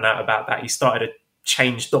t-shirt coming out about that. He started a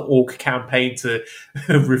change.org campaign to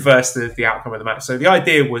reverse the outcome of the match. So the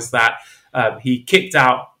idea was that he kicked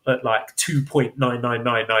out at like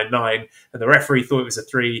 2.99999 and the referee thought it was a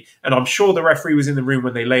 3, and I'm sure the referee was in the room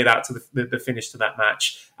when they laid out to the finish to that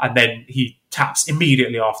match, and then he taps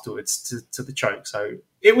immediately afterwards to the choke. So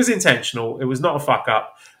it was intentional. It was not a fuck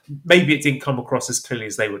up. Maybe it didn't come across as clearly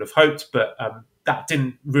as they would have hoped, but that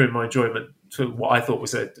didn't ruin my enjoyment to what I thought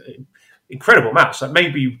was a incredible match. Like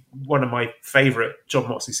maybe one of my favourite Jon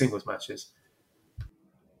Moxley singles matches.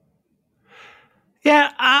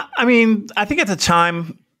 Yeah, I mean, I think at the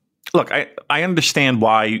time, look, I understand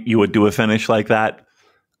why you would do a finish like that,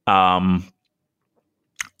 and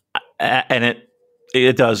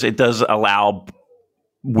it does allow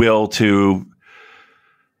Will to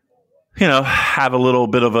have a little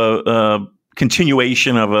bit of a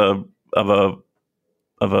continuation of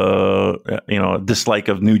a dislike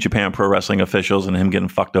of New Japan Pro Wrestling officials and him getting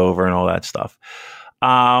fucked over and all that stuff.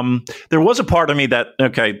 There was a part of me that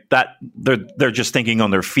they're just thinking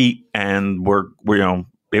on their feet, and we're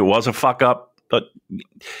it was a fuck up. But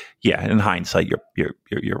yeah, in hindsight,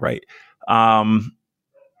 you're right.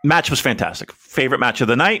 Match was fantastic. Favorite match of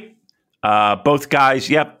the night. Both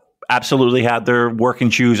guys, absolutely had their working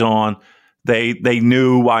shoes on. They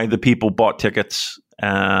knew why the people bought tickets.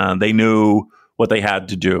 They knew what they had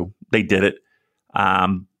to do. They did it.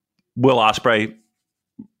 Will Ospreay,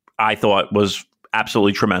 I thought, was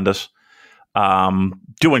absolutely tremendous.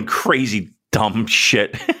 Doing crazy dumb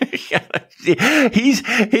shit. He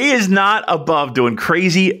is not above doing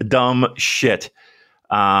crazy dumb shit.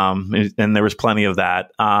 And there was plenty of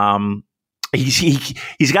that.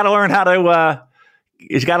 He's got to learn how to.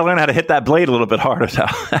 He's got to learn how to hit that blade a little bit harder now.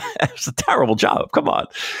 It's a terrible job. Come on,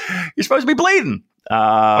 you're supposed to be bleeding.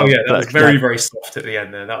 That was very, very soft at the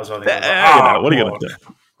end there. That was one thing. What are you going to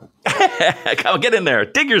do? Come get in there.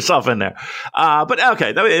 Dig yourself in there. But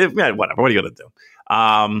okay, whatever. What are you going to do?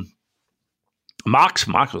 Mox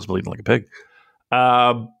was bleeding like a pig.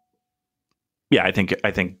 I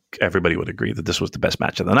think everybody would agree that this was the best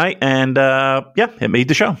match of the night. And it made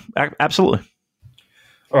the show. Absolutely.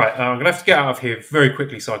 All right, I'm going to have to get out of here very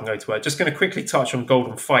quickly so I can go to work. Just going to quickly touch on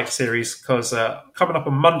Golden Fight Series because coming up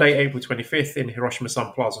on Monday, April 25th in Hiroshima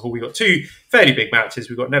Sun Plaza Hall, we've got 2 fairly big matches.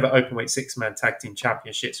 We've got Never Openweight 6-man Tag Team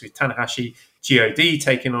Championships with Tanahashi, GOD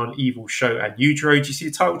taking on Evil Show and Yujiro. Do you see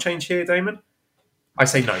a title change here, Damon? I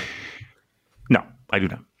say no. No, I do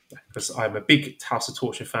not. Because I'm a big House of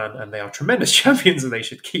Torture fan and they are tremendous champions and they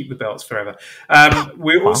should keep the belts forever.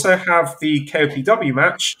 We also have the KOPW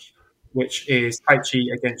match, which is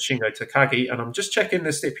Taichi against Shingo Takagi. And I'm just checking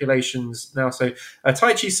the stipulations now. So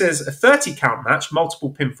Taichi says a 30-count match,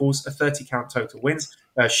 multiple pinfalls, a 30-count total wins.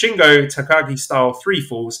 Shingo Takagi style 3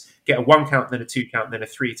 falls, get a 1 count, then a 2 count, then a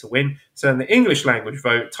 3 to win. So in the English language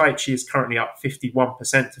vote, Taichi is currently up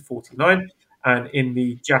 51% to 49%. And in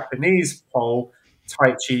the Japanese poll,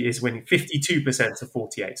 Taichi is winning 52% to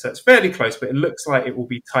 48%. So it's fairly close, but it looks like it will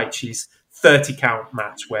be Taichi's 30 count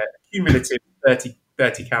match where cumulative 30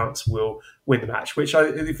 counts will win the match, which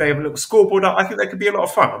if they have a little scoreboard up, I think that could be a lot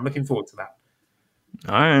of fun. I'm looking forward to that.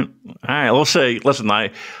 All right. We'll say, listen, I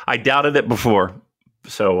doubted it before,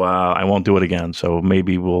 so I won't do it again. So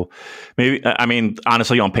maybe I mean,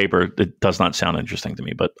 honestly, on paper, it does not sound interesting to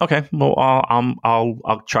me, but okay. Well,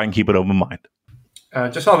 I'll try and keep it open mind.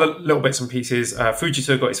 Just other little bits and pieces.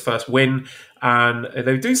 Fujita got his first win, and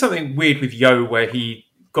they were doing something weird with Yo, where he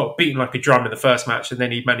got beaten like a drum in the first match, and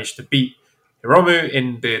then he managed to beat Hiromu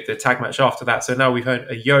in the tag match after that. So now we've had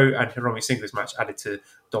a Yo and Hiromu singles match added to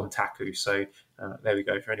Dontaku. So there we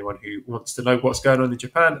go. For anyone who wants to know what's going on in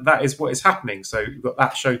Japan, that is what is happening. So we've got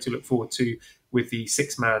that show to look forward to with the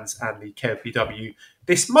Six Mans and the KOPW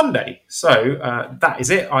this Monday. So that is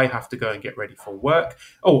it. I have to go and get ready for work.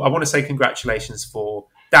 Oh, I want to say congratulations for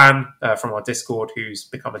Dan from our Discord, who's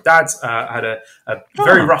become a dad. Had a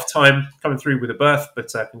very rough time coming through with a birth,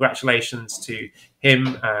 but congratulations to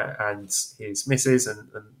him and his missus and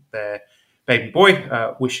their baby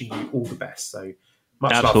boy. Wishing you all the best. So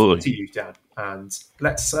much love to you, Dan. And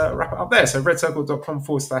let's wrap it up there. So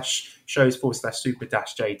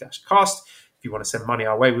redcircle.com/shows/super-j-cast. If you want to send money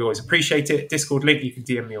our way, we always appreciate it. Discord link, you can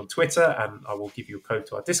DM me on Twitter and I will give you a code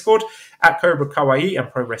to our Discord at Cobra Kawaii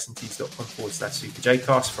and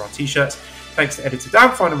ProWrestlingTees.com/SuperJcast for our t-shirts. Thanks to editor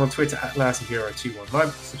Dan. Find him on Twitter at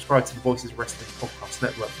LazzyHero219. Subscribe to the Voices of Wrestling Podcast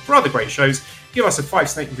Network for other great shows. Give us a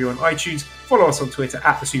 5-snake review on iTunes. Follow us on Twitter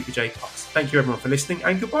at the SuperJcast. Thank you everyone for listening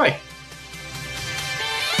and goodbye.